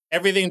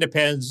 everything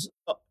depends.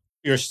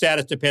 Your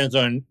status depends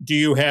on, do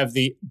you have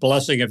the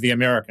blessing of the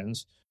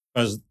Americans?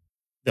 Because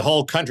the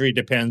whole country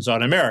depends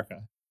on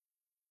America,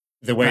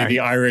 the way the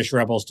Irish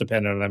rebels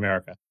depend on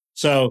America.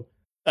 So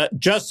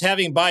just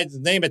having Biden's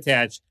name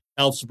attached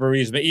helps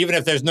Burisma, even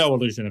if there's no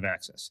illusion of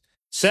access.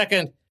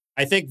 Second,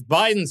 I think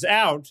Biden's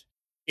out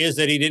is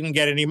that he didn't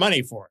get any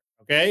money for it,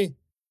 okay?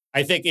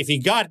 I think if he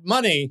got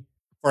money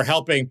for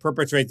helping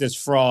perpetrate this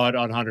fraud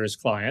on Hunter's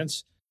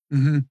clients,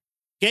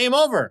 game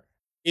over.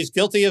 He's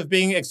guilty of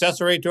being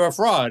accessory to a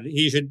fraud.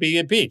 He should be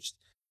impeached.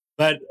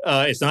 But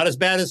it's not as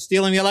bad as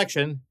stealing the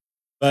election,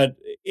 but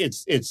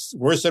it's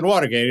worse than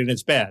Watergate, and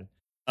it's bad.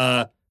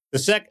 The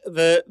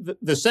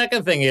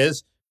second thing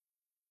is,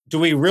 do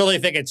we really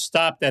think it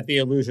stopped at the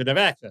illusion of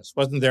access?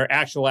 Wasn't there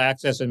actual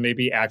access and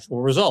maybe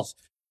actual results?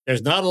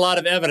 There's not a lot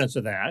of evidence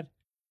of that.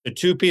 The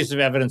two pieces of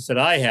evidence that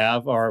I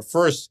have are,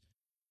 first,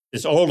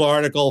 this old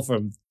article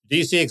from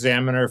DC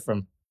Examiner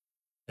from,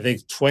 I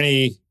think,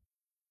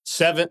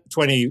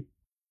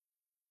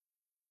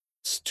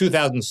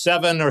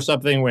 2007 or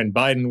something, when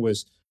Biden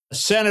was a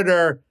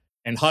senator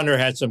and Hunter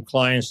had some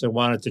clients that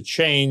wanted to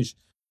change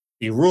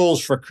the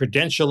rules for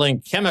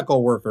credentialing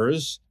chemical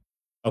workers.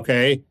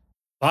 Okay.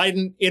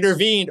 Biden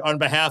intervened on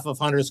behalf of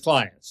Hunter's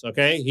clients.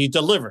 Okay. He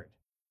delivered,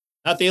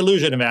 not the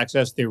illusion of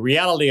access, the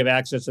reality of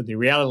access and the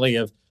reality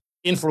of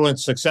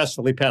influence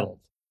successfully peddled.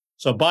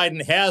 So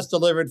Biden has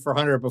delivered for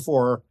Hunter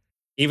before,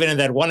 even in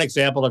that one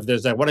example. If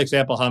there's that one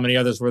example, how many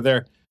others were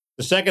there?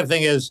 The second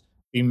thing is,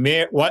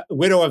 the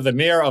widow of the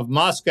mayor of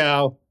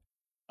Moscow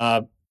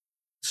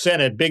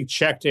sent a big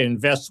check to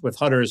invest with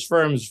Hunter's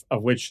firms,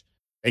 of which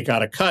they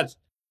got a cut.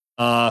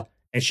 And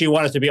she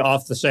wanted to be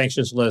off the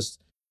sanctions list,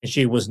 and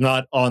she was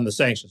not on the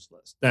sanctions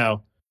list.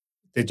 Now,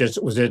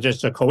 was it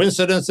just a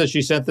coincidence that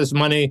she sent this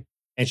money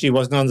and she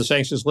wasn't on the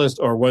sanctions list,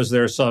 or was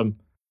there some,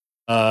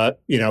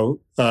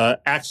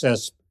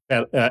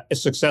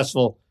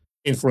 successful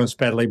influence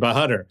peddling by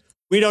Hunter?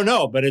 We don't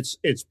know, but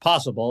it's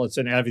possible. It's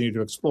an avenue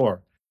to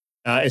explore.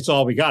 It's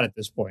all we got at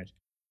this point.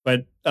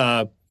 But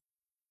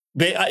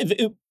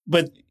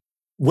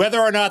whether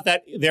or not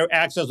that their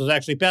access was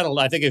actually peddled,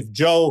 I think if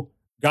Joe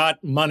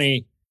got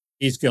money,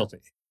 he's guilty.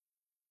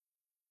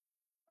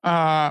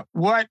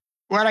 What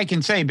I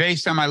can say,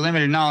 based on my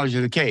limited knowledge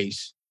of the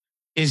case,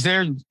 is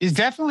there is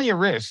definitely a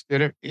risk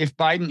that if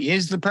Biden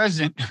is the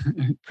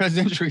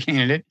presidential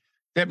candidate,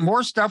 that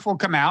more stuff will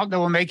come out that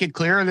will make it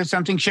clear that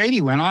something shady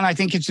went on. I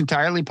think it's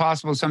entirely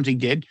possible something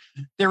did.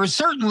 There was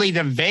certainly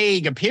the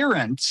vague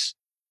appearance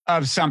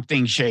of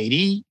something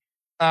shady,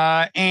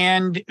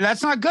 and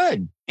that's not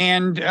good.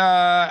 And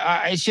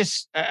it's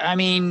just,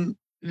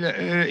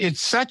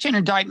 it's such an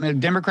indictment of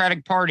the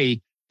Democratic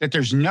Party that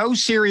there's no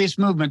serious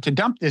movement to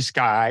dump this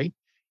guy.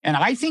 And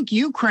I think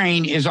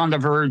Ukraine is on the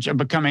verge of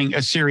becoming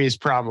a serious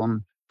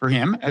problem for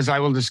him, as I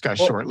will discuss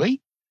shortly.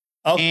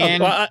 Go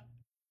ahead.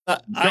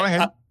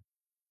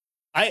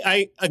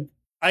 I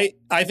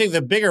think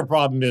the bigger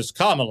problem is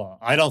Kamala.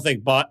 I don't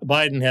think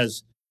Biden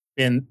has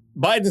been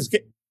Biden's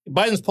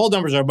poll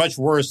numbers are much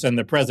worse than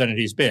the president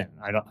he's been.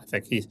 I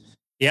think he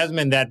hasn't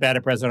been that bad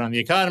a president on the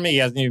economy. He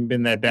hasn't even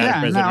been that bad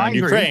a president on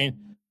Ukraine.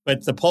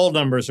 But the poll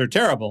numbers are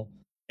terrible.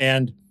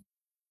 And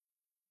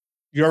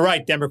you're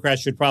right,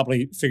 Democrats should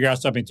probably figure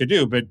out something to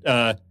do. But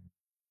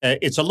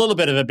it's a little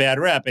bit of a bad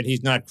rep, and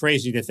he's not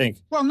crazy to think.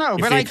 Well, no,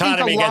 if but the I think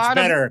economy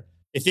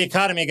if the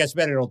economy gets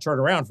better, it'll turn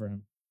around for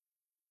him.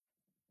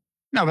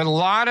 No, but a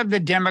lot of the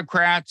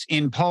Democrats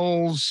in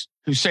polls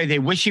who say they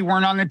wish he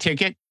weren't on the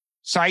ticket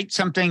cite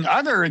something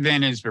other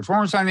than his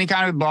performance on the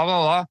economy, blah,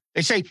 blah, blah.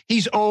 They say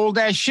he's old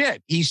as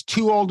shit. He's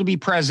too old to be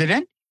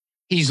president.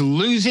 He's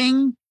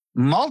losing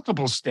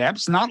multiple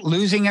steps, not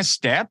losing a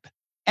step.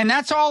 And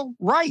that's all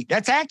right.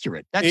 That's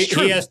accurate. That's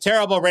true. He has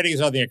terrible ratings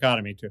on the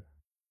economy, too.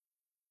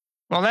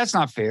 Well, that's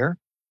not fair.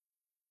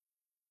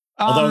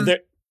 Although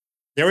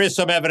there is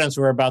some evidence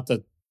we're about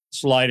to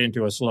slide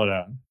into a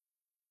slowdown.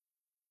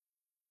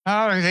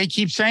 Oh, they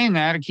keep saying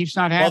that. It keeps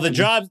not happening.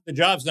 Well, the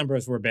jobs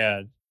numbers were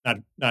bad.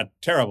 Not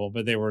terrible,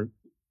 but they were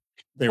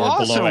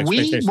also, below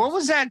expectations. What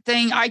was that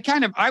thing?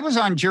 I was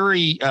on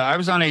jury. I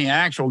was on an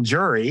actual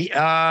jury.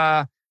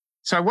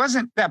 So I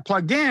wasn't that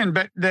plugged in,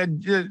 but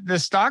the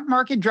stock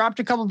market dropped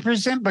a couple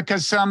 %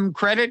 because some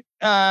credit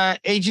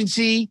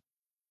agency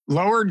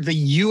lowered the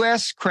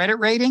U.S. credit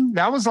rating.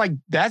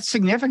 That's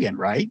significant,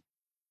 right?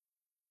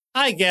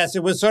 I guess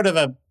it was sort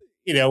of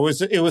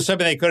it was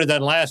something they could have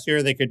done last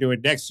year. They could do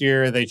it next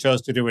year. They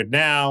chose to do it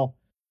now.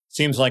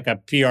 Seems like a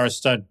PR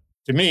stunt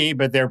to me,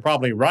 but they're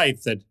probably right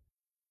that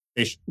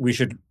we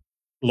should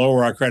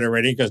lower our credit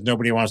rating because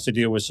nobody wants to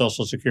deal with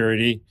Social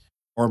Security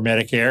or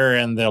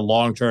Medicare, and the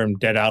long-term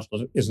debt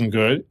outlook isn't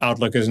good.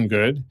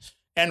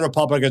 And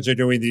Republicans are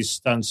doing these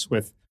stunts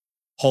with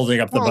holding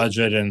up the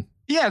budget and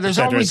there's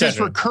always this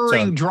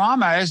recurring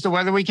drama as to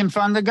whether we can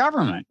fund the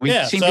government. We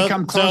seem to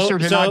come closer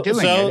to not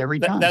doing it every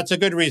time. That's a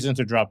good reason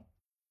to drop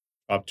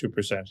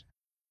 2%.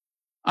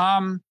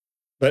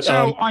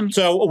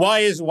 So why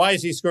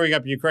is he screwing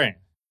up Ukraine?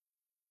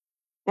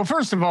 Well,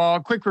 first of all, a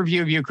quick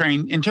review of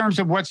Ukraine. In terms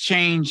of what's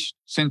changed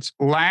since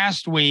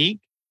last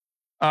week,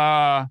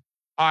 I've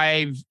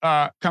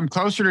come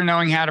closer to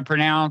knowing how to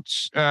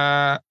pronounce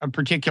a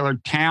particular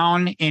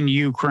town in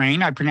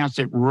Ukraine. I pronounced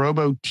it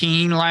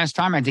Robotine last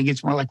time. I think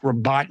it's more like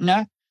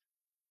Robotna.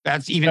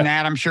 That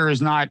I'm sure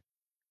is not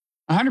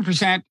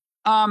 100%.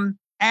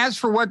 As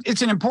for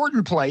it's an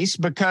important place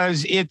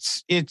because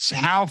it's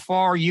how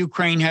far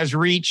Ukraine has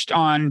reached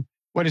on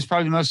what is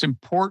probably the most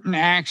important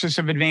axis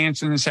of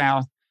advance in the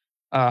South.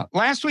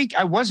 Last week,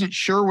 I wasn't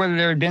sure whether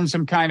there had been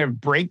some kind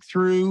of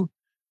breakthrough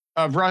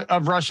of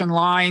Russian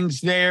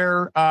lines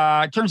there.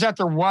 It turns out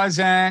there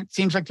wasn't.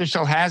 Seems like there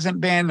still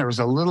hasn't been. There was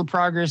a little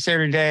progress there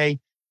today,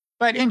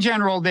 but in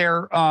general,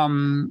 there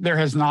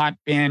has not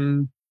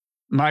been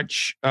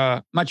much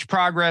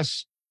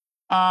progress.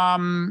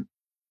 There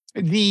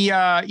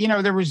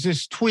was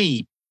this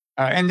tweet,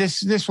 and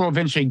this will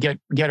eventually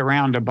get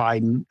around to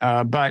Biden,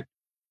 but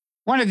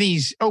one of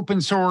these open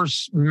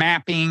source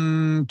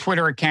mapping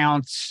Twitter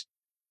accounts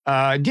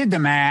did the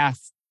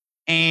math,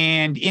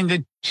 and in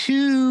the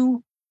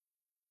 2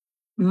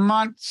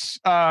 months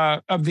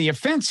of the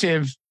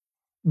offensive,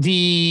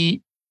 the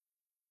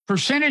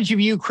percentage of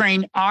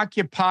Ukraine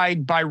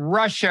occupied by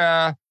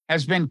Russia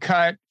has been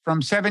cut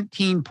from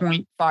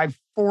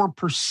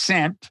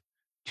 17.54%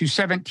 to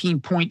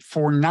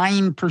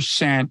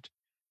 17.49%.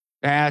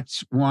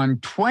 That's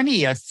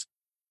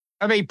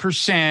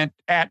 1/20%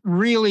 at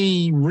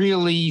really,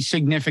 really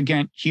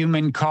significant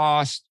human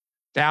cost.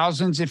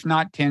 Thousands, if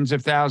not tens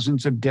of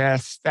thousands of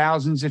deaths,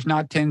 thousands, if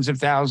not tens of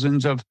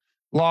thousands of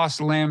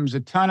lost limbs, a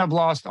ton of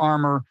lost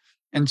armor,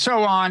 and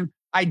so on.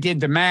 I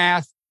did the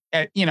math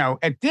at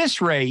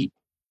this rate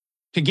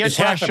to get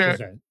Russia.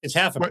 It's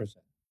 0.5%.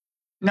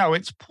 No,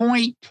 it's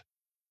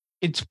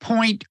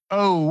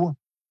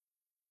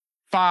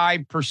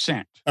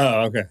 0.05%.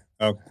 Oh, okay.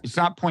 It's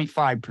not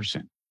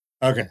 0.5%.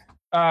 Okay.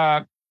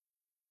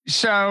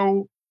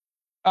 So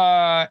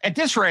at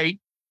this rate,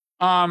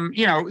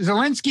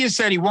 Zelensky has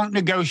said he won't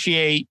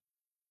negotiate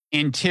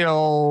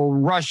until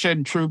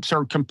Russian troops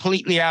are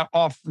completely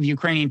off the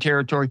Ukrainian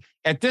territory.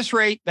 At this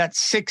rate, that's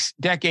 6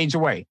 decades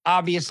away.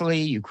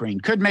 Obviously, Ukraine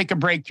could make a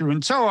breakthrough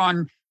and so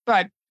on,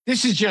 but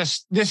this is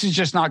just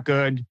not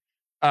good.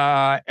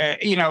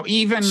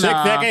 Even 6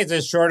 decades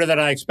is shorter than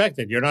I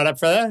expected. You're not up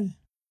for that?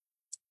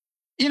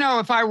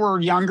 If I were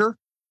younger,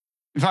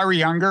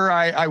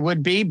 I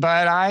would be,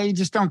 but I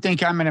just don't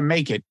think I'm going to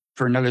make it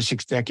for another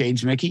 6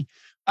 decades, Mickey.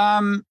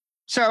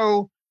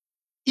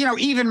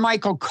 Even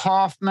Michael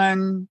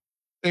Kaufman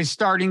is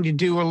starting to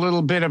do a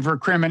little bit of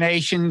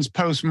recriminations,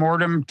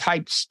 post-mortem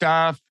type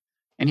stuff.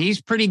 And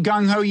he's pretty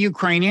gung-ho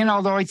Ukrainian,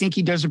 although I think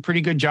he does a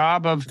pretty good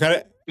job of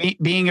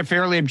being a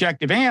fairly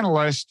objective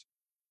analyst.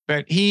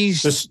 But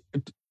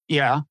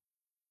The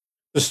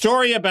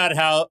story about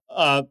how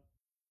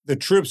the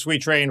troops we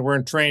trained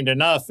weren't trained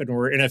enough and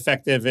were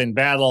ineffective in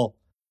battle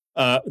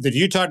that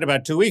you talked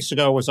about 2 weeks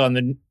ago was on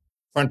the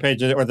front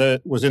page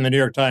was in the New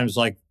York Times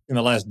like in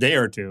the last day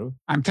or two.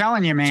 I'm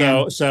telling you,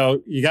 man.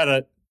 So you got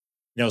to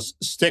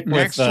stick with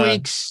next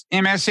week's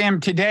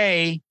MSM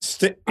Today.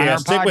 Stick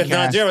with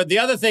non-zero. The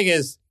other thing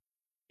is,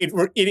 it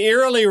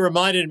eerily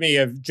reminded me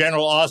of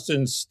General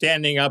Austin's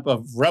standing up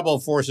of rebel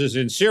forces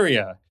in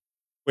Syria,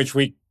 which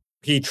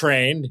he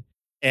trained,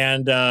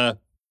 and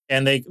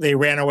they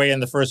ran away in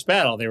the first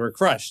battle. They were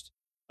crushed.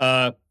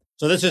 So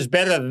So this is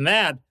better than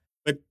that.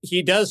 But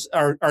he does,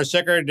 our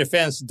Secretary of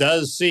Defense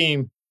does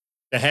seem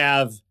to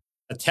have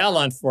a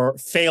talent for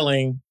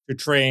failing to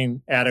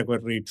train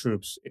adequately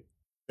troops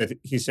that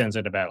he sends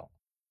into battle.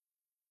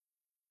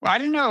 Well, I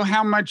don't know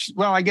how much.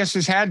 Well, I guess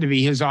this had to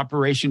be his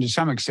operation to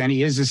some extent.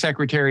 He is the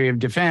Secretary of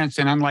Defense,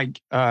 and unlike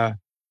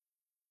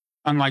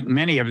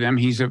many of them,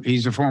 he's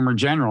a former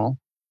general.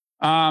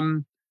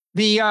 But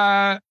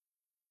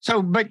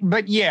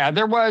yeah,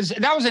 that was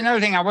another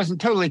thing I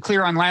wasn't totally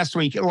clear on last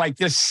week. Like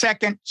this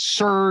second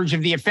surge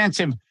of the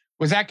offensive,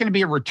 was that going to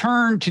be a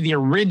return to the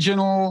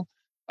original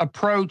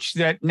approach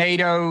that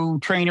NATO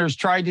trainers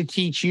tried to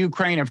teach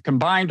Ukraine of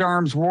combined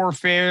arms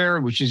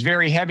warfare, which is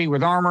very heavy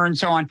with armor and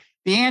so on?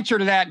 The answer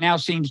to that now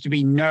seems to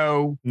be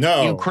no.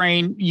 No.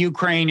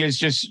 Ukraine is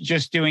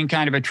just doing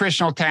kind of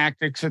attritional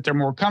tactics that they're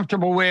more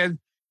comfortable with,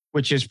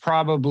 which is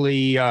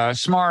probably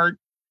smart.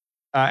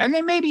 And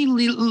they may be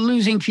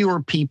losing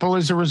fewer people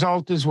as a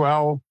result as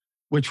well,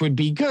 which would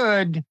be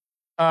good,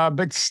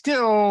 but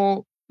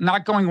still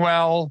not going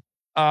well.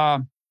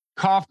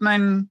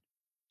 Kaufman,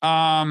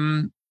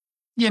 a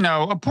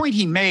point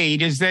he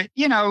made is that,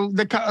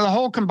 the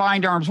whole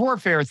combined arms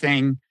warfare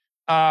thing,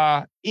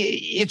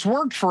 it's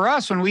worked for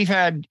us when we've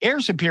had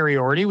air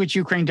superiority, which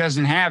Ukraine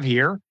doesn't have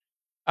here.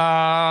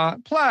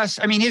 Plus,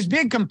 his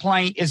big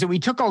complaint is that we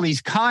took all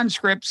these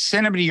conscripts,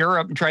 sent them to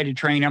Europe and tried to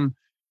train them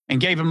and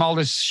gave them all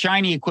this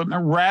shiny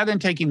equipment rather than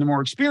taking the more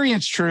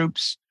experienced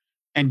troops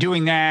and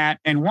doing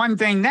that. And one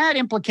thing that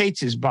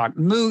implicates is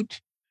Bakhmut.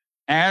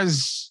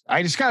 As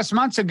I discussed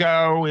months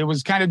ago, it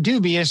was kind of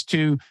dubious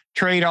to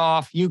trade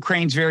off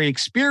Ukraine's very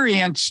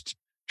experienced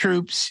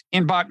troops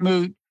in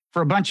Bakhmut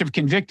for a bunch of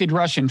convicted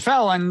Russian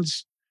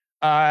felons.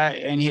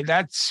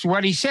 That's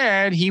what he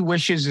said. He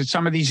wishes that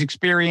some of these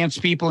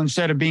experienced people,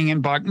 instead of being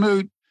in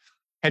Bakhmut,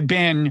 had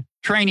been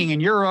training in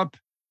Europe,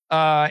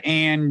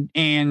 and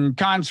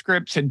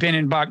conscripts had been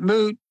in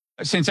Bakhmut,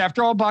 since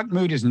after all,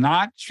 Bakhmut is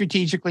not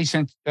strategically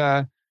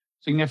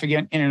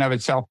significant in and of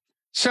itself.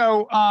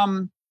 So,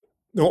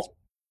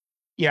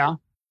 yeah.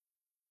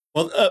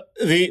 Well,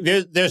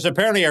 there's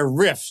apparently a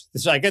rift.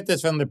 I get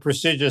this from the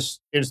prestigious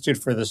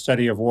Institute for the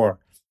Study of War.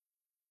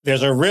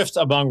 There's a rift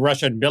among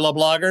Russian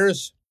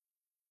milibloggers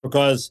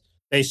because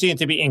they seem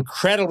to be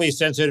incredibly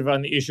sensitive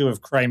on the issue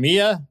of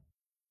Crimea,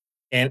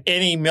 and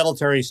any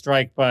military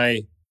strike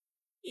by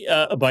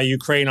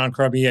Ukraine on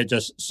Crimea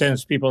just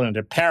sends people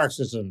into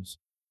paroxysms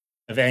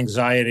of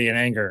anxiety and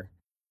anger.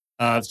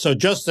 So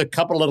just a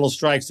couple little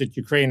strikes that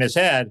Ukraine has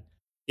had,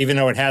 even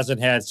though it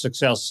hasn't had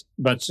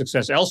much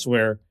success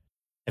elsewhere,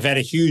 have had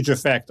a huge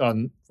effect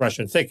on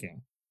Russian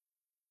thinking.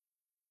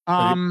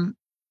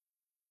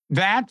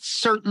 That's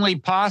certainly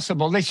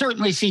possible. They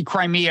certainly see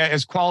Crimea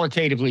as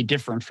qualitatively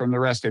different from the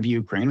rest of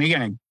Ukraine.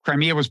 Again,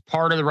 Crimea was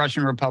part of the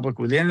Russian Republic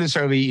within the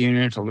Soviet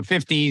Union until the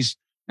 50s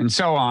and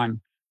so on.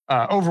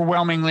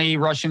 Overwhelmingly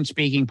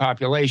Russian-speaking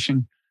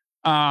population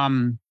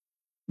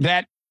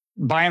that,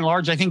 by and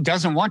large, I think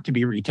doesn't want to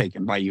be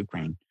retaken by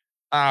Ukraine.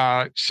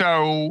 But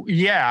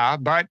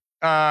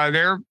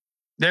they're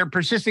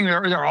persisting.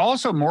 There are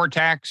also more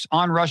attacks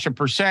on Russia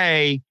per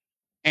se,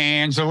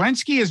 and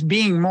Zelensky is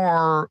being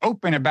more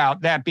open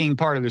about that being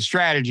part of the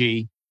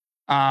strategy.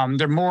 There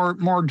are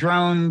more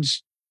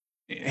drones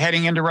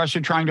heading into Russia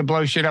trying to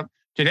blow shit up.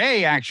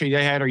 Today, actually,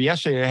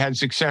 yesterday, they had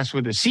success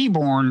with a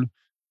seaborne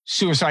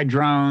suicide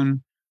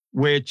drone,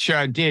 which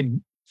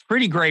did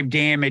pretty grave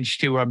damage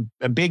to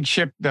a big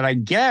ship that I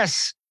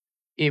guess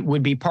it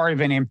would be part of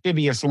an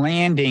amphibious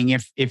landing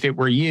if it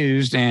were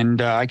used.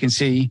 And I can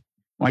see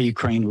why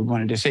Ukraine would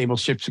want to disable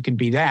ships that could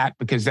be that,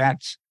 because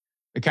that's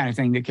the kind of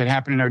thing that could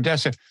happen in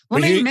Odessa.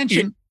 You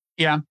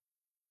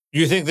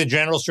think the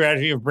general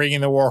strategy of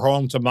bringing the war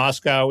home to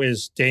Moscow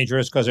is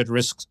dangerous because it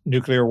risks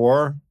nuclear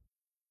war?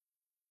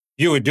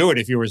 You would do it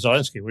if you were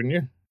Zelensky, wouldn't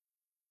you?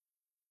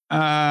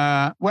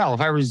 Well,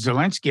 if I was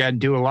Zelensky, I'd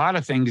do a lot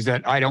of things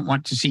that I don't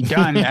want to see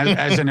done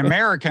as an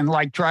American,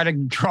 like try to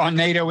draw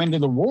NATO into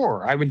the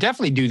war. I would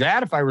definitely do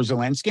that if I were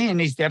Zelensky,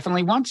 and he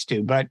definitely wants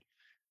to. But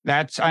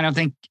that's, I don't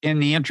think, in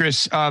the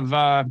interests of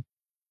the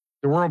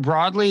world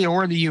broadly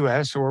or the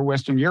U.S. or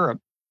Western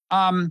Europe.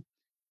 As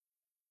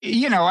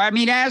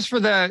for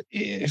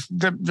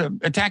the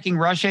attacking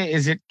Russia,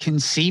 is it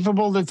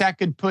conceivable that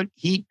could put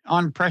heat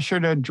on pressure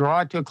to draw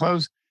it to a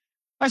close?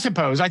 I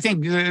suppose. I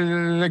think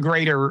the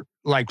greater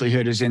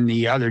likelihood is in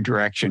the other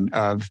direction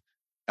of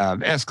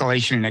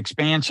escalation and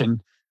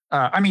expansion.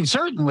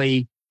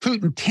 Certainly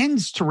Putin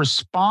tends to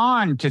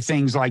respond to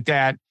things like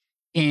that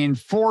in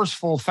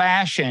forceful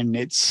fashion.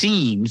 It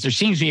seems there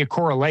seems to be a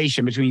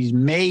correlation between these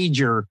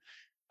major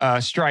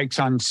strikes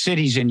on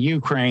cities in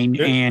Ukraine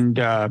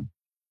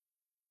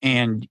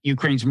and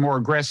Ukraine's more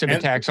aggressive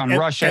attacks on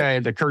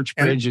Russia, the Kerch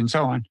Bridge, and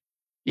so on.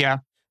 Yeah.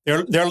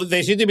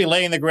 They seem to be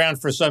laying the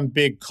ground for some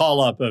big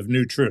call-up of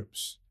new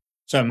troops.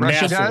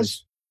 Russia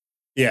does?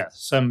 Yeah,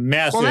 some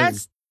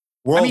massive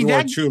World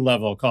War II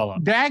level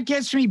call-up. That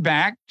gets me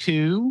back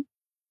to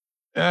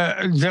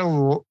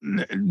the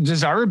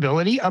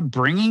desirability of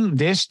bringing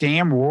this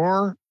damn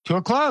war to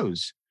a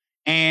close.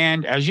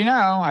 And as you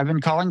know, I've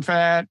been calling for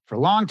that for a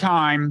long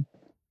time.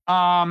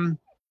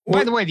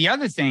 By the way, the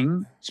other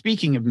thing,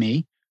 speaking of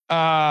me,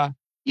 I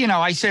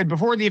said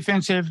before the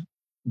offensive,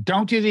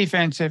 don't do the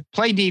offensive,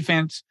 play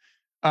defense.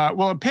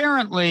 Well,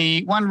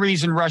 apparently, one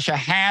reason Russia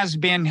has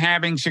been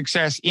having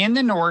success in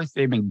the north,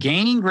 they've been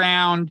gaining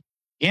ground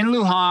in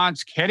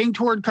Luhansk, heading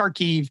toward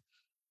Kharkiv,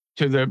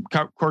 to the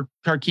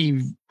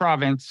Kharkiv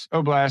province,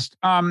 Oblast,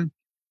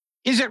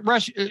 is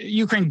that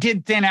Ukraine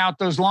did thin out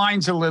those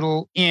lines a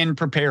little in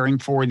preparing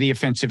for the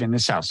offensive in the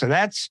south. So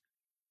that's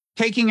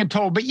taking a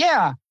toll. But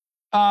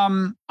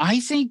I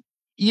think,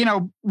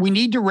 we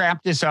need to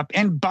wrap this up,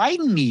 and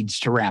Biden needs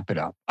to wrap it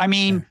up. I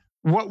mean,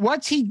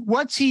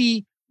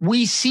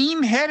 we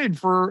seem headed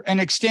for an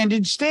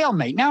extended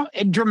stalemate. Now,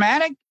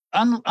 dramatic,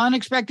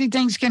 unexpected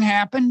things can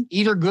happen,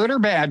 either good or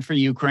bad for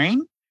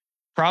Ukraine.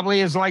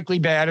 Probably as likely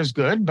bad as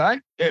good, but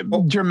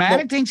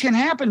dramatic things can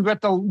happen.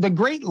 But the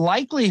great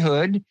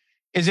likelihood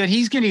is that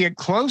he's going to get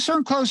closer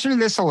and closer to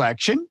this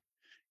election,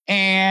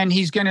 and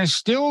he's going to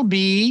still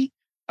be,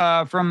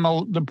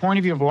 from the point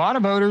of view of a lot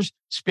of voters,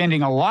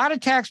 spending a lot of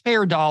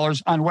taxpayer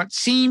dollars on what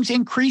seems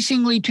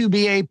increasingly to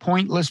be a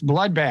pointless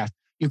bloodbath.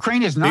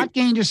 Ukraine has not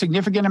gained a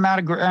significant amount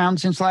of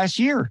ground since last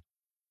year.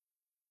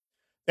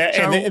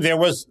 And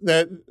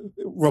the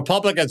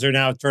Republicans are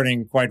now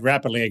turning quite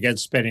rapidly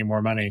against spending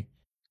more money.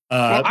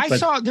 I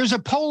saw there's a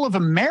poll of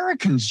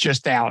Americans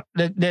just out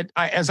that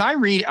I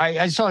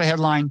saw the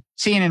headline,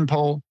 CNN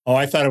poll. Oh,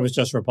 I thought it was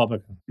just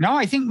Republican. No,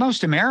 I think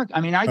most American.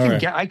 I mean,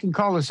 I can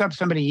call this up.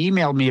 Somebody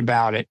emailed me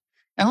about it.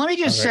 And let me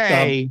just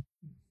say,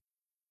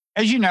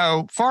 as you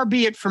know, far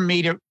be it from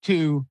me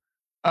to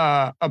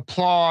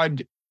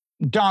applaud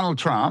Donald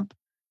Trump.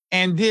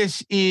 And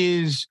this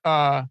is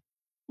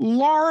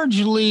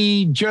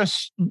largely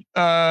just what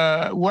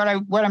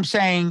I'm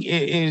saying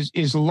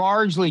is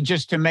largely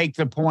just to make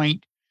the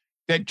point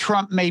that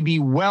Trump may be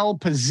well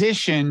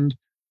positioned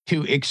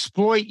to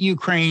exploit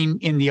Ukraine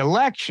in the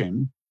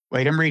election.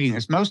 Wait, I'm reading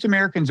this. Most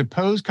Americans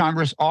oppose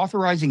Congress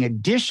authorizing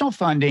additional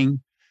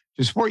funding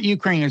to support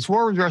Ukraine in its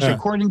war with Russia,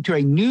 according to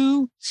a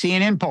new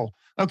CNN poll.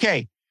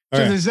 Okay, so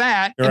there's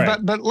that.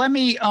 But let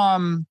me,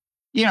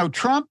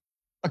 Trump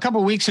a couple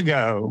of weeks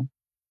ago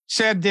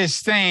said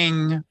this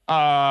thing.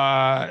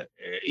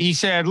 He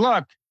said,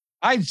 look,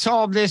 I'd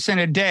solve this in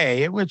a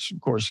day, which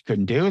of course you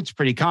couldn't do. It's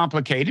pretty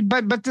complicated.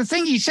 But the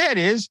thing he said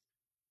is,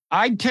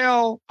 I'd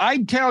tell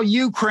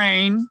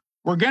Ukraine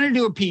we're going to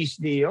do a peace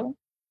deal,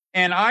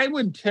 and I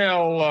would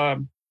tell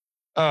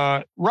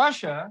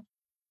Russia,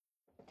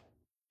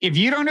 if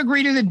you don't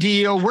agree to the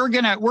deal, we're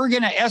gonna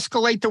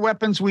escalate the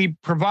weapons we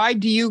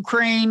provide to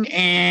Ukraine,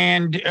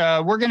 and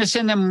we're gonna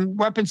send them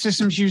weapon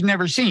systems you've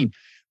never seen.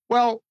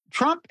 Well,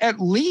 Trump at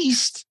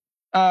least,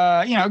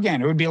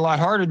 again, it would be a lot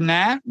harder than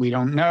that. We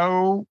don't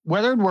know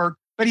whether it'd work.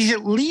 But he's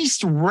at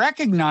least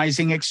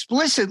recognizing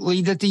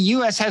explicitly that the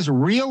U.S. has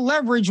real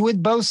leverage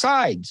with both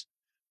sides.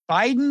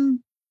 Biden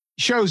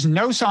shows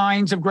no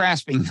signs of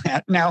grasping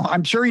that. Now,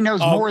 I'm sure he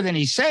knows more than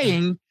he's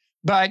saying,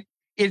 but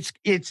he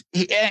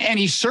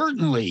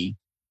certainly,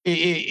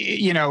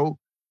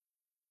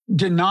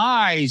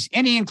 denies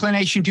any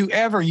inclination to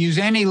ever use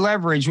any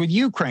leverage with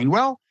Ukraine.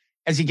 Well,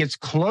 as he gets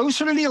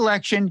closer to the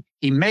election,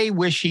 he may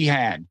wish he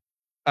had.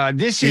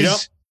 This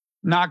is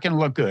not going to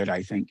look good,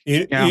 I think.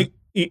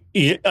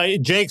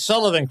 Jake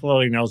Sullivan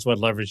clearly knows what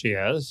leverage he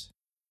has.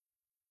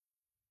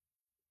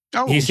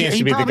 Oh, he seems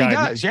to be the guy.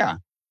 Does, yeah.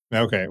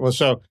 Okay. Well,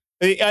 so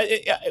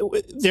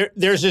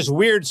there's this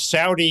weird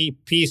Saudi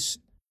peace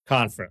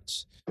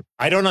conference.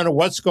 I don't know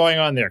what's going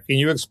on there. Can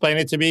you explain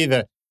it to me?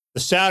 The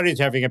Saudis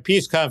having a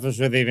peace conference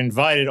where they've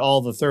invited all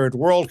the third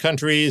world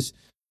countries,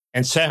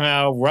 and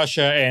somehow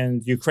Russia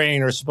and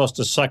Ukraine are supposed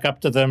to suck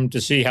up to them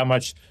to see how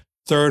much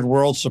third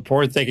world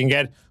support they can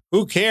get.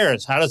 Who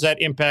cares? How does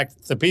that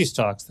impact the peace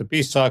talks? The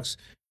peace talks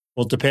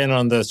will depend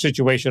on the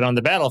situation on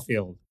the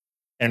battlefield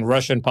and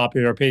Russian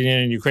popular opinion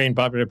and Ukraine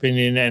popular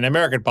opinion and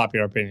American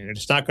popular opinion.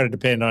 It's not going to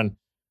depend on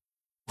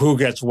who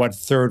gets what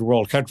third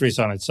world countries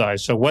on its side.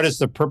 So what is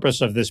the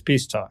purpose of this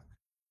peace talk?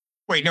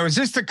 Wait, no, is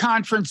this the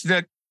conference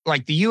that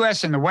like the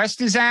U.S. and the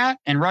West is at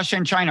and Russia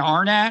and China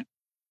aren't at?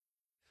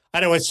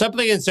 I know it's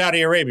something in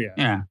Saudi Arabia.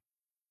 Yeah.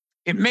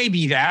 It may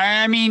be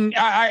that. I mean,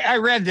 I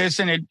read this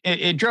and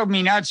it drove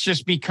me nuts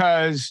just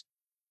because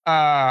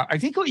I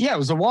think, it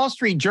was the Wall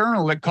Street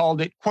Journal that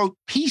called it, quote,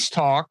 peace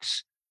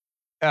talks.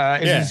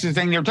 Is the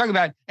thing they were talking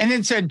about. And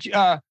then said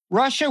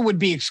Russia would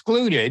be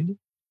excluded.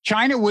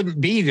 China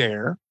wouldn't be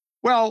there.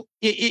 Well,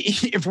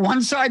 if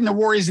one side in the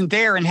war isn't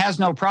there and has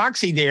no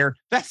proxy there,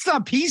 that's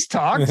not peace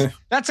talks.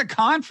 That's a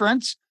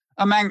conference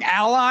among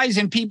allies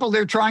and people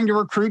they're trying to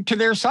recruit to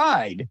their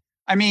side.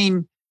 I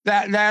mean,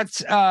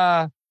 that's...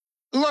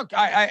 Look,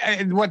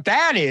 what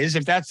that is,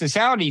 if that's the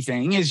Saudi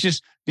thing, is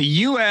just the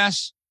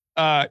U.S.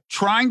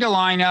 Trying to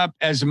line up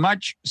as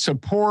much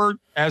support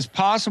as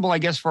possible, I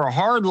guess, for a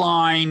hard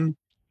line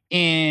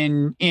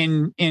in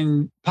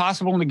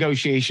possible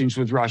negotiations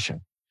with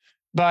Russia.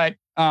 But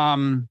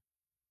look,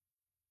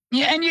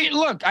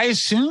 I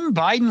assume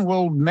Biden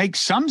will make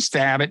some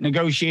stab at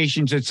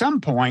negotiations at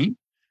some point,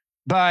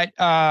 but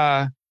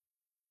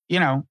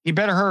he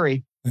better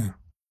hurry.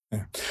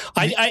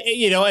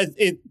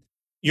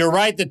 You're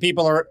right that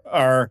people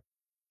are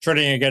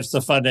turning against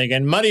the funding,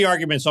 and money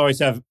arguments always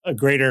have a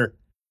greater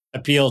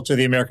appeal to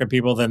the American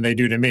people than they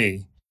do to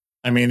me.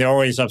 I mean, they're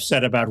always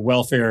upset about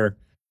welfare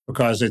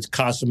because it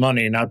costs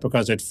money, not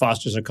because it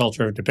fosters a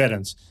culture of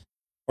dependence.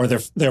 Or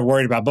they're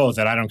worried about both,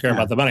 and I don't care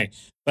about the money.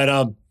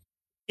 But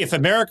if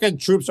American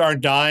troops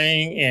aren't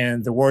dying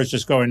and the war is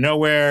just going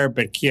nowhere,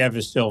 but Kiev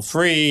is still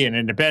free and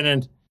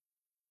independent,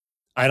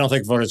 I don't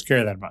think voters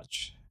care that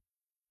much.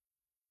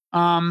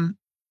 No,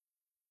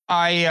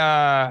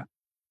 I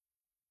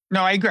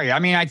agree. I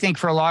mean, I think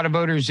for a lot of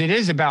voters, it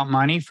is about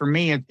money. For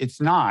me,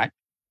 it's not.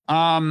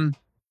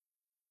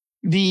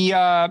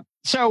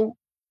 So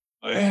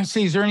let's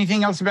see, is there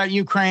anything else about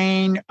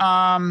Ukraine?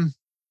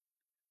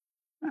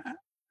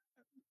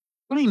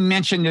 Let me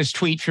mention this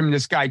tweet from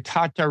this guy,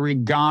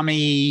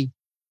 Tatarigami.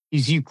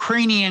 He's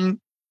Ukrainian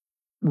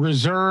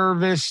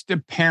reservist,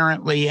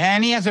 apparently,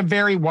 and he has a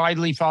very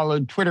widely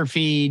followed Twitter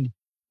feed.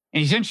 And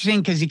he's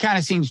interesting because he kind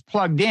of seems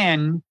plugged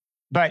in,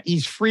 but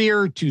he's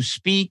freer to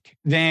speak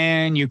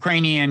than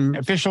Ukrainian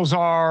officials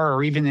are,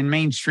 or even in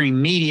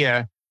mainstream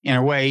media, in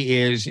a way,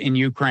 is in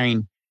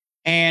Ukraine.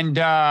 And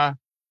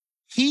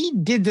he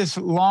did this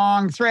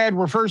long thread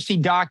where first he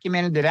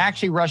documented that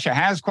actually Russia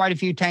has quite a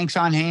few tanks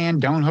on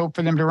hand. Don't hope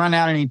for them to run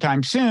out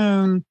anytime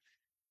soon.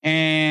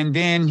 And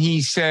then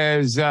he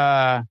says,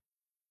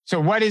 so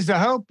what is the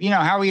hope?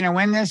 How are we going to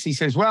win this? He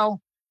says,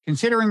 well,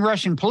 considering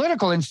Russian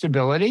political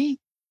instability,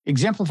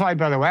 exemplified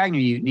by the Wagner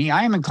mutiny,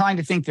 I am inclined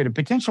to think that a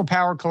potential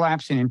power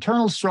collapse and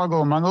internal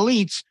struggle among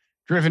elites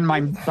driven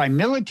by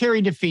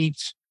military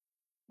defeats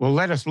will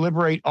let us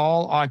liberate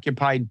all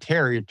occupied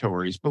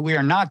territories. But we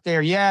are not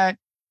there yet.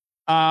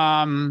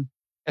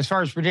 As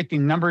far as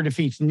predicting the number of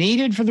defeats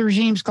needed for the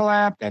regime's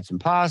collapse, that's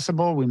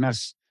impossible. We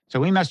must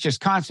just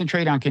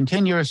concentrate on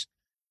continuous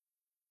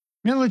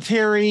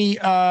military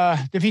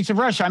defeats of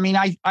Russia. I mean,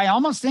 I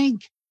almost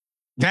think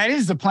that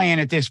is the plan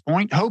at this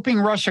point, hoping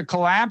Russia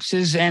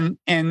collapses and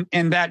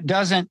that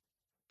doesn't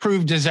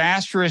prove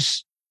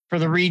disastrous for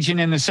the region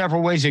in the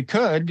several ways it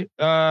could.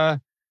 And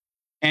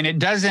it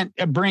doesn't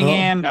bring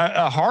in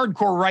a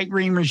hardcore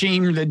right-wing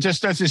regime that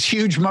just does this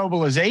huge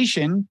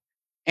mobilization.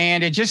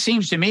 And it just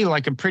seems to me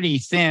like a pretty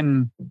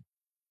thin,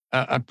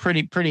 a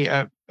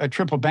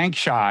triple bank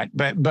shot.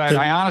 But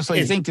I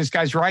honestly think this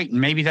guy's right, and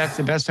maybe that's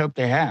the best hope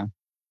they have.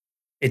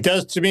 It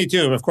does to me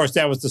too. Of course,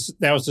 that was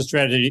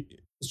the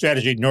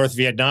strategy North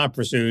Vietnam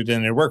pursued,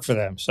 and it worked for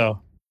them. So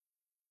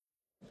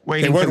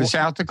waiting for the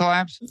South to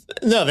collapse?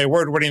 No, they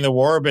weren't winning the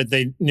war, but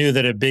they knew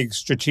that a big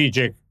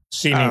strategic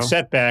seeming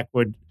setback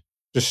would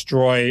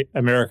destroy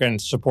American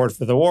support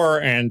for the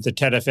war, and the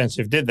Tet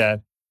Offensive did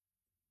that.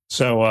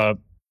 So.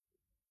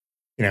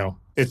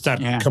 It's not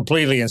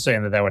completely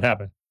insane that would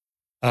happen.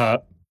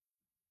 But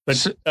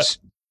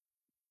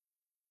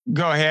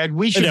go ahead.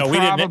 We should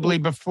probably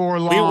before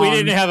long. We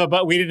didn't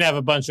have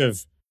a bunch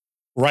of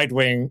right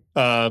wing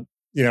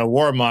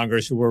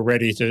warmongers who were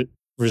ready to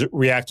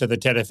react to the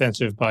Tet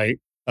Offensive by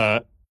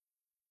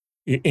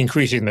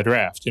increasing the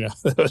draft.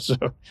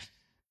 So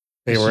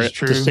they were a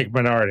distinct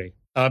minority.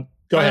 By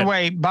the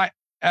way,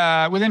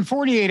 within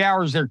 48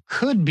 hours, there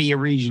could be a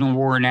regional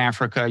war in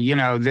Africa.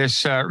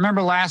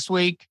 Remember last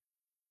week?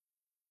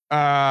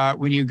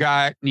 When you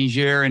got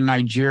Niger and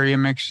Nigeria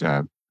mixed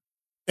up?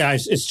 Yeah,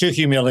 it's too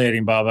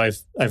humiliating, Bob.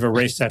 I've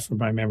erased that from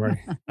my memory.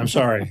 I'm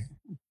sorry.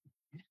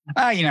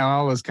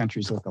 All those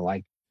countries look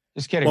alike.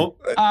 Just kidding. Well,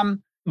 by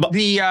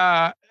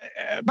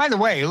the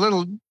way, a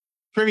little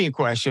trivia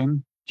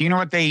question. Do you know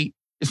what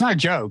it's not a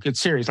joke, it's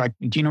serious. Like,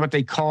 do you know what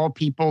they call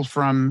people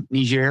from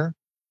Niger?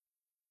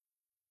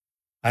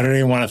 I don't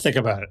even want to think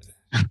about it.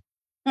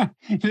 The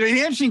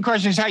interesting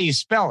question is how you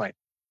spell it.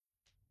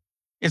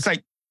 It's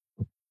like,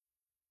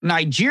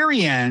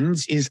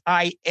 Nigerians is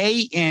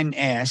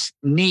IANS.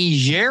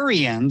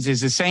 Nigerians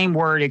is the same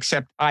word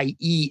except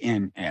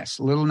IENS.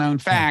 Little known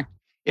fact.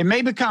 It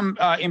may become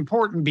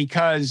important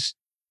because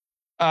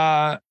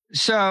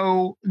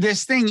so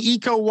this thing,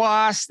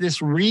 ECOWAS,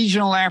 this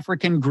regional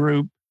African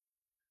group,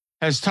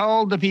 has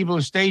told the people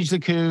who staged the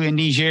coup in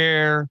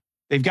Niger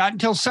they've got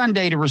until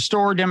Sunday to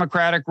restore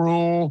democratic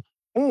rule,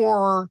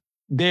 or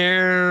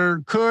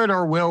there could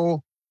or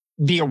will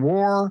be a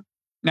war.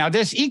 Now,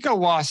 this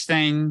ECOWAS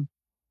thing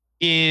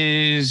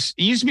it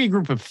used to be a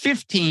group of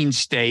 15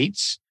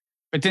 states,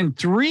 but then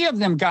 3 of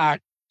them got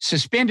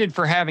suspended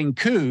for having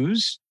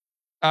coups.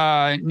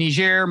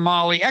 Niger,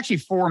 Mali, actually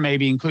 4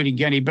 maybe, including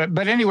Guinea.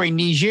 But anyway,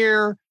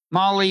 Niger,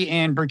 Mali,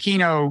 and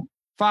Burkina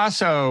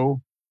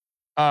Faso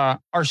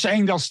are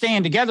saying they'll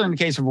stand together in the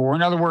case of war.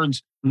 In other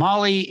words,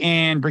 Mali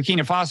and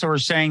Burkina Faso are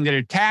saying that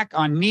attack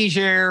on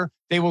Niger,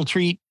 they will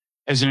treat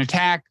as an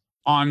attack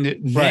on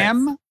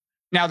them. Right.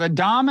 Now, the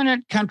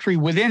dominant country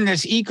within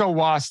this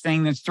ECOWAS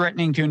thing that's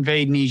threatening to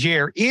invade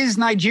Niger is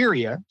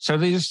Nigeria. So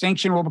the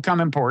distinction will become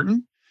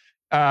important.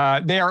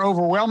 They are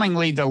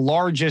overwhelmingly the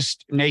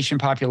largest nation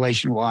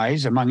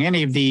population-wise among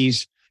any of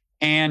these.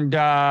 And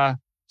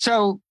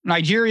so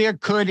Nigeria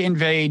could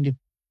invade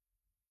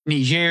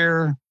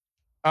Niger.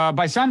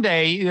 by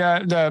Sunday,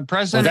 the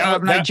president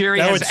of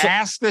Nigeria has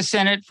asked the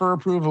Senate for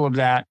approval of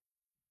that.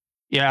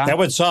 Yeah. That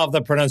would solve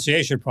the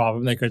pronunciation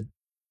problem. They could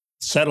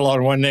settle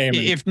on one name.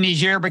 If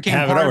Niger became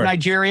part of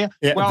Nigeria.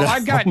 Yeah, well,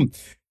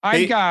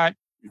 I've got.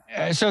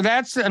 So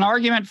that's an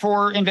argument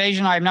for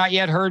invasion. I have not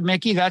yet heard,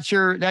 Mickey. That's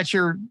your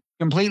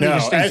completely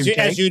distinctive take.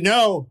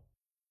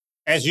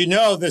 As you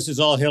know, this is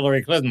all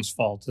Hillary Clinton's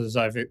fault,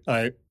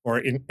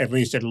 at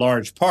least in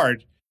large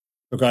part,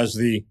 because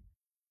the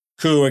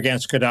coup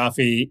against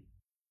Gaddafi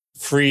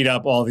freed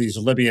up all these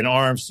Libyan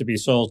arms to be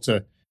sold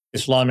to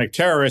Islamic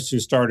terrorists who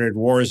started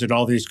wars in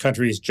all these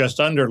countries just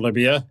under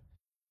Libya,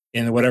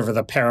 in whatever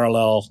the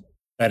parallel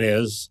that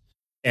is.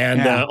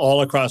 And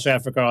all across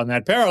Africa on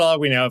that parallel,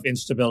 we now have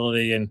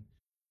instability and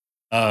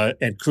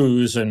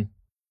coups. And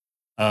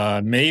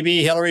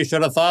maybe Hillary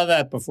should have thought of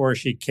that before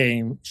she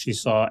came, she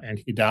saw,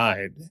 and he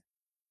died.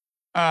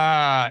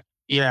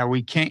 Yeah,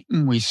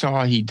 we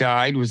saw he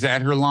died. Was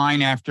that her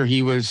line after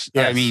he was,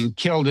 yes.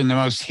 Killed in the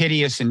most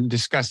hideous and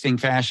disgusting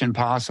fashion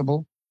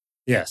possible?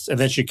 Yes, and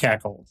then she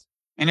cackled.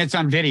 And it's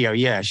on video.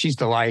 Yeah, she's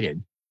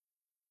delighted.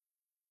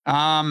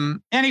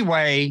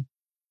 Anyway,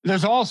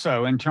 there's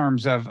also, in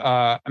terms of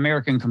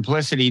American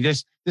complicity,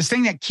 this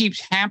thing that keeps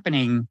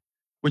happening,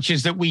 which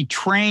is that we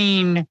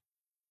train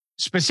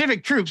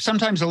specific troops,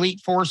 sometimes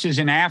elite forces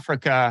in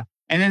Africa,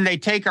 and then they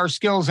take our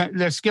skills,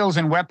 the skills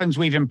and weapons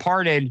we've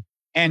imparted,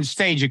 and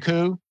stage a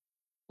coup.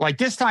 Like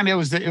this time, it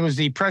was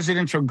the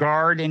presidential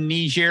guard in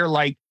Niger.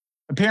 Like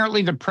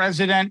apparently, the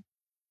president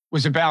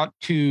was about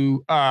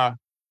to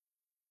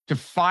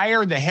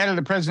fire the head of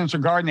the presidential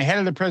guard, and the head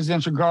of the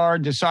presidential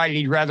guard decided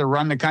he'd rather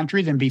run the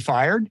country than be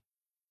fired.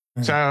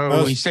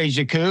 So he staged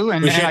a coup,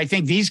 and I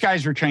think these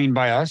guys were trained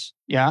by us.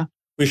 Yeah,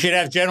 we should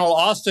have General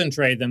Austin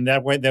train them.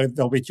 That way,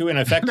 they'll be too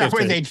ineffective. That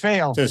way, they'd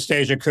fail to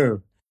stage a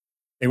coup.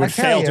 They would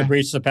fail to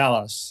breach the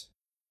palace.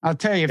 I'll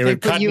tell you, if they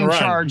put you in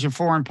charge of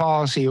foreign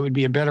policy, it would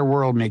be a better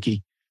world,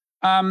 Mickey.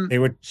 They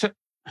would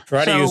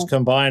try to use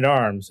combined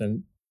arms.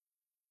 And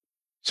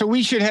so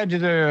we should head to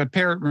the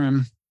Parrot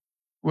Room,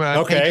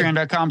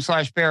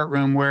 patreon.com/Parrot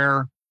Room,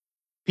 where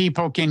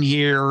people can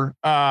hear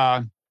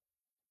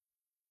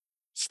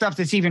stuff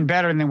that's even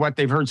better than what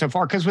they've heard so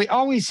far. Because we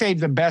always save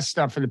the best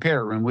stuff for the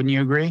Parrot Room. Wouldn't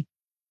you agree?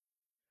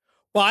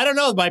 Well, I don't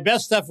know. My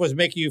best stuff was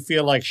making you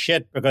feel like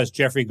shit because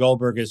Jeffrey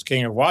Goldberg is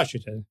king of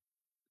Washington.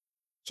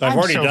 So I've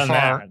already done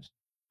that.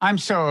 I'm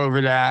so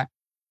over that.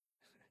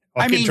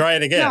 I can try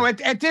it again. No,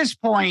 at this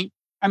point,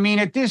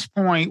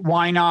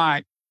 why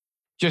not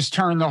just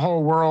turn the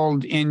whole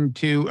world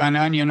into an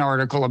Onion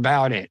article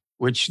about it,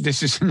 which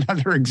this is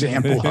another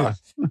example of.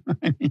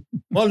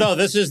 Well, no,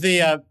 this is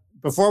the,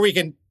 before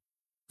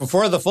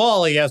the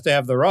fall, he has to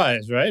have the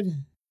rise, right?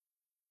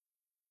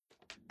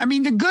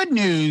 The good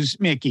news,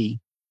 Mickey,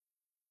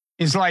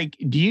 is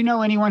do you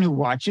know anyone who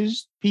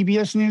watches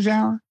PBS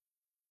NewsHour?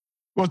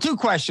 Well, two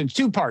questions,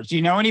 two parts. Do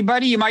you know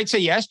anybody? You might say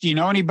yes. Do you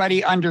know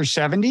anybody under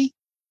 70?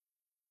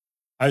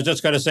 I was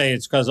just going to say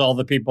it's because all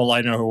the people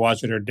I know who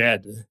watch it are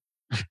dead.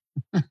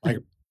 But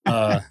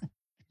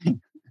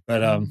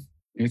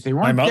if they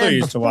my mother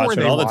used to watch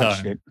it all the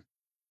time.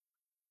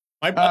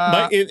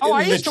 I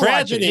used to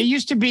watch it. It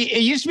used to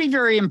be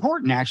very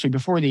important, actually,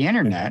 before the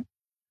internet.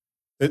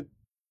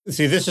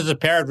 See, this is a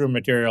Parrot Room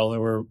material that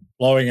we're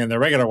blowing in the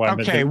regular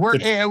one. Okay, we're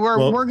going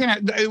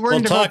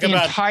to talk about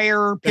the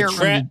entire Parrot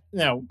Room.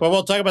 No, but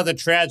we'll talk about the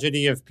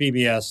tragedy of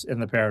PBS in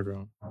the Parrot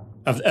Room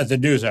at the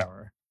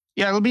NewsHour.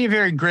 Yeah, it'll be a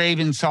very grave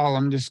and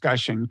solemn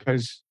discussion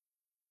because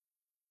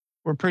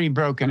we're pretty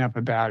broken up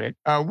about it.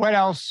 What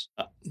else?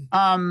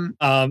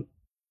 My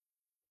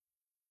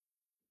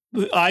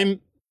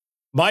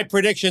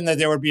prediction that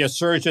there would be a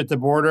surge at the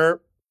border,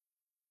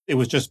 it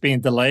was just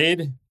being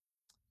delayed.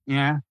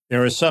 Yeah.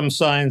 There are some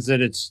signs that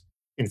it's,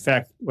 in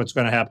fact, what's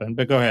going to happen.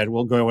 But go ahead.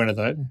 We'll go into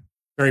that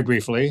very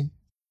briefly.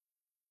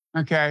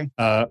 Okay.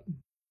 You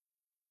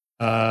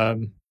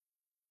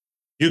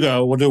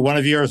go. We'll do one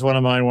of yours, one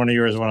of mine, one of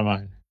yours, one of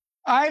mine.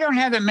 I don't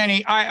have that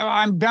many.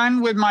 I'm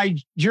done with my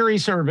jury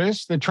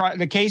service.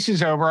 The case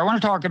is over. I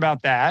want to talk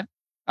about that.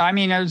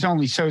 It's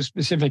only so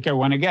specific I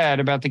want to get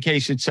about the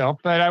case itself,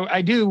 but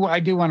I do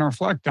want to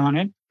reflect on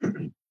it.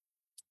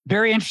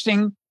 Very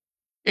interesting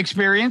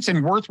experience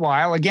and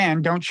worthwhile.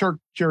 Again, don't shirk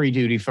jury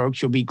duty,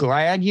 folks. You'll be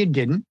glad you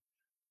didn't.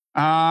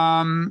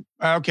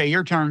 Okay,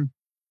 your turn.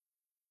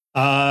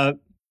 The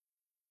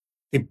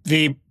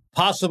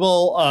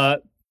possible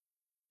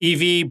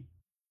EV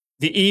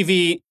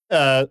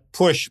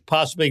push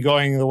possibly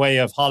going the way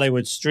of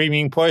Hollywood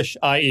streaming push,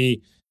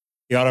 i.e.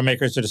 the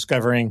automakers are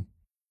discovering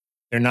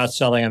they're not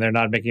selling and they're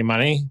not making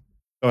money.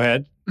 Go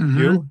ahead. Mm-hmm.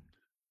 You?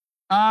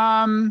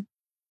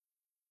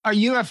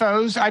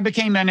 UFOs. I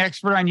became an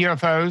expert on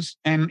UFOs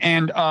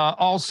and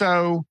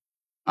also,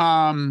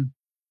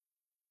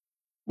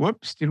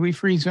 whoops, did we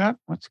freeze up?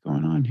 What's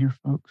going on here,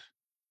 folks?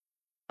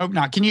 Hope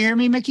not. Can you hear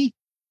me, Mickey?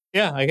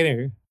 Yeah, I can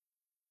hear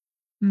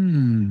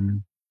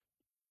you.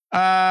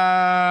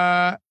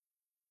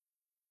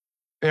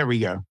 There we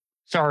go.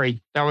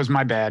 Sorry, that was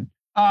my bad.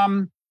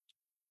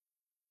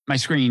 my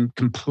screen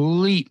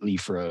completely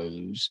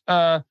froze.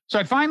 So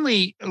I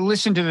finally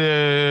listened to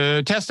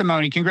the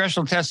testimony,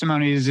 congressional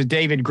testimony. Is a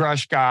David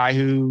Grush guy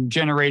who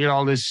generated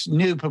all this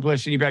new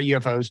publicity about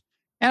UFOs.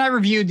 And I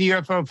reviewed the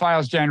UFO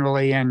files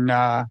generally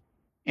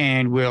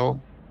and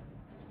will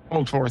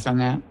hold forth on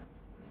that.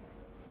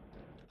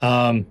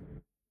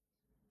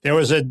 There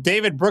was a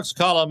David Brooks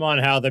column on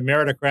how the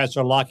meritocrats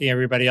are locking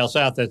everybody else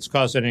out. That's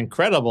caused an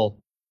incredible,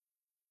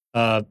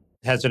 had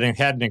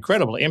an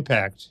incredible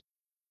impact,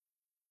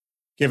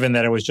 given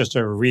that it was just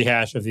a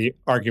rehash of the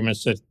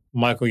arguments that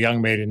Michael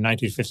Young made in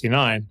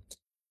 1959.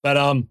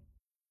 But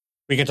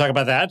we can talk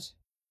about that.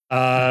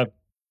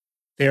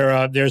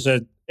 There's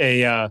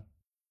a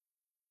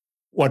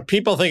what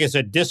people think is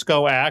a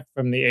disco act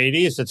from the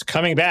 80s that's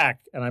coming back,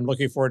 and I'm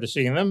looking forward to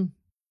seeing them.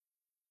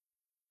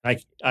 I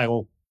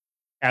will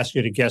ask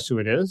you to guess who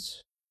it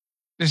is.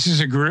 This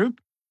is a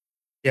group?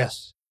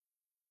 Yes.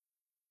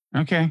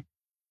 Okay.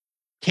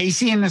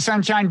 Casey and the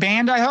Sunshine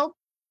Band, I hope?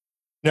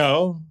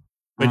 No,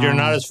 but you're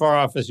not as far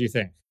off as you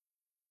think.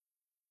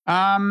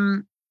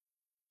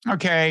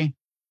 Okay.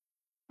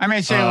 I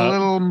may say a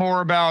little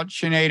more about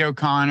Sinead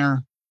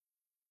O'Connor,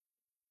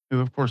 who,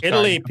 of course,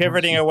 Italy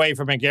pivoting away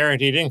from a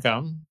guaranteed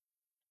income.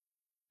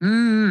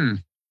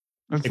 It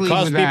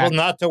caused people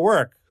not to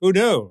work. Who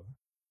knew?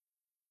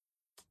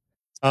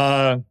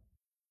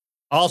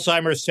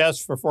 Alzheimer's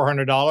test for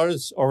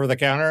 $400 over the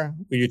counter.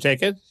 Will you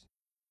take it?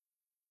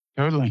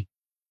 Totally.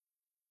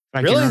 If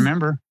I really? can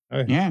remember.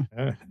 Yeah.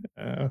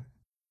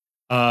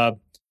 The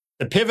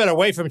pivot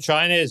away from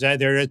China is that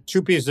there are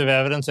two pieces of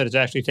evidence that it's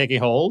actually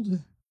taking hold.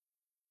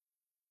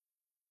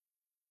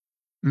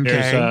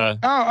 Okay.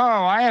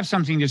 I have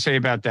something to say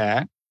about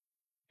that.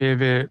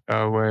 Pivot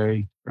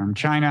away from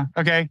China.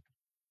 Okay.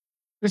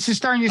 This is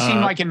starting to seem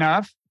like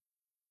enough.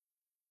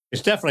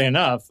 It's definitely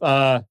enough.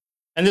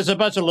 And there's a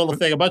bunch of little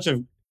things, a bunch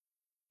of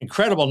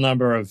incredible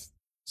number of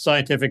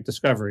scientific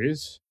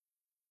discoveries.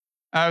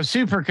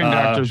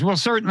 Superconductors. We'll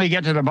certainly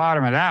get to the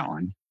bottom of that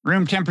one.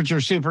 Room temperature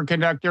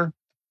superconductor.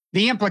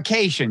 The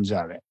implications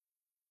of it.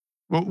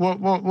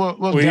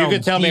 Well, you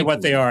can tell me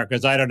what they are,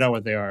 because I don't know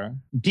what they are.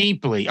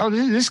 Deeply. Oh,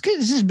 this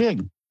is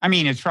big. I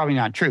mean, it's probably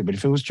not true, but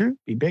if it was true,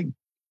 it'd be big.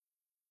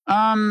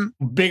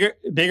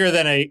 Bigger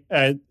than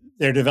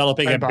they're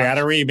developing a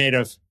battery made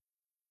of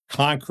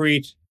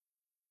concrete,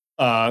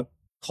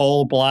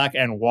 coal black,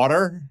 and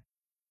water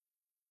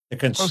that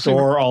can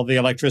store all the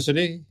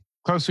electricity.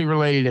 Closely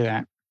related to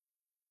that.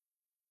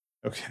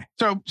 Okay.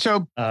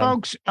 So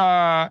folks,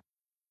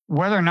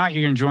 whether or not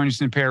you're going to join us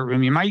in the Parrot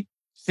Room, you might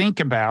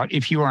think about,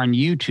 if you are on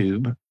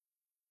YouTube,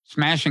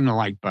 smashing the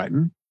like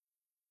button,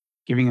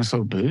 giving us a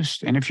little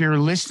boost. And if you're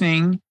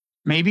listening,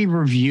 maybe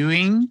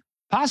reviewing,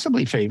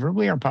 possibly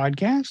favorably, our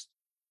podcast,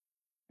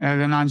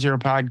 the Non-Zero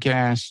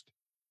Podcast.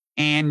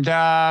 And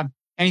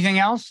anything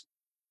else?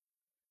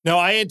 No,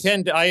 I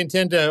intend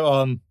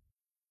to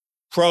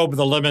probe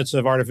the limits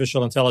of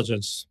artificial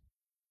intelligence.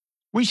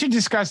 We should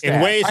discuss that.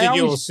 In ways that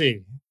you will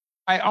see.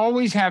 I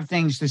always have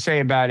things to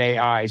say about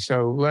AI,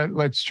 so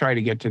let's try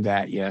to get to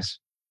that, yes.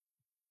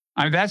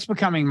 That's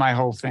becoming my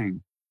whole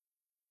thing,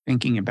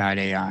 thinking about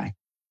AI.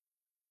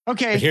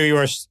 Okay. But here you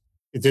are,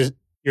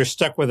 you're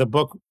stuck with a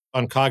book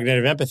on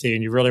cognitive empathy,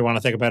 and you really want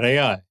to think about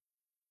AI.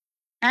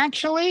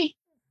 Actually,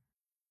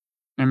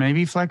 there may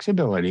be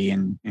flexibility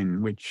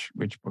in which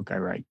book I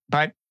write,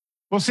 but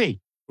we'll see.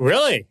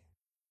 Really?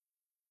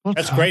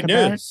 That's great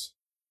news.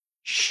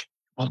 Shh.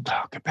 We'll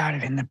talk about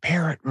it in the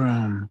Parrot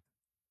Room.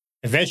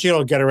 Eventually,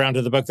 you'll get around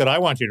to the book that I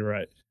want you to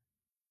write.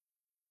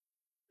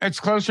 It's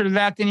closer to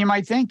that than you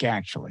might think,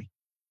 actually.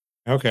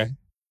 Okay.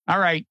 All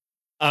right.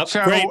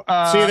 So, great.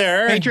 See you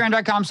there.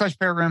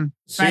 Patreon.com/Parrot Room.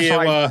 See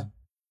you.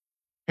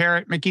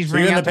 Parrot. Mickey's see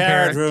bringing you in out the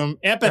Parrot Room.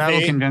 Empathy.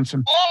 That'll convince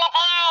him.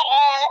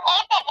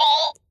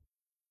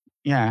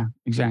 Yeah,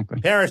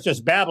 exactly. Parrot's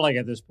just babbling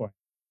at this point.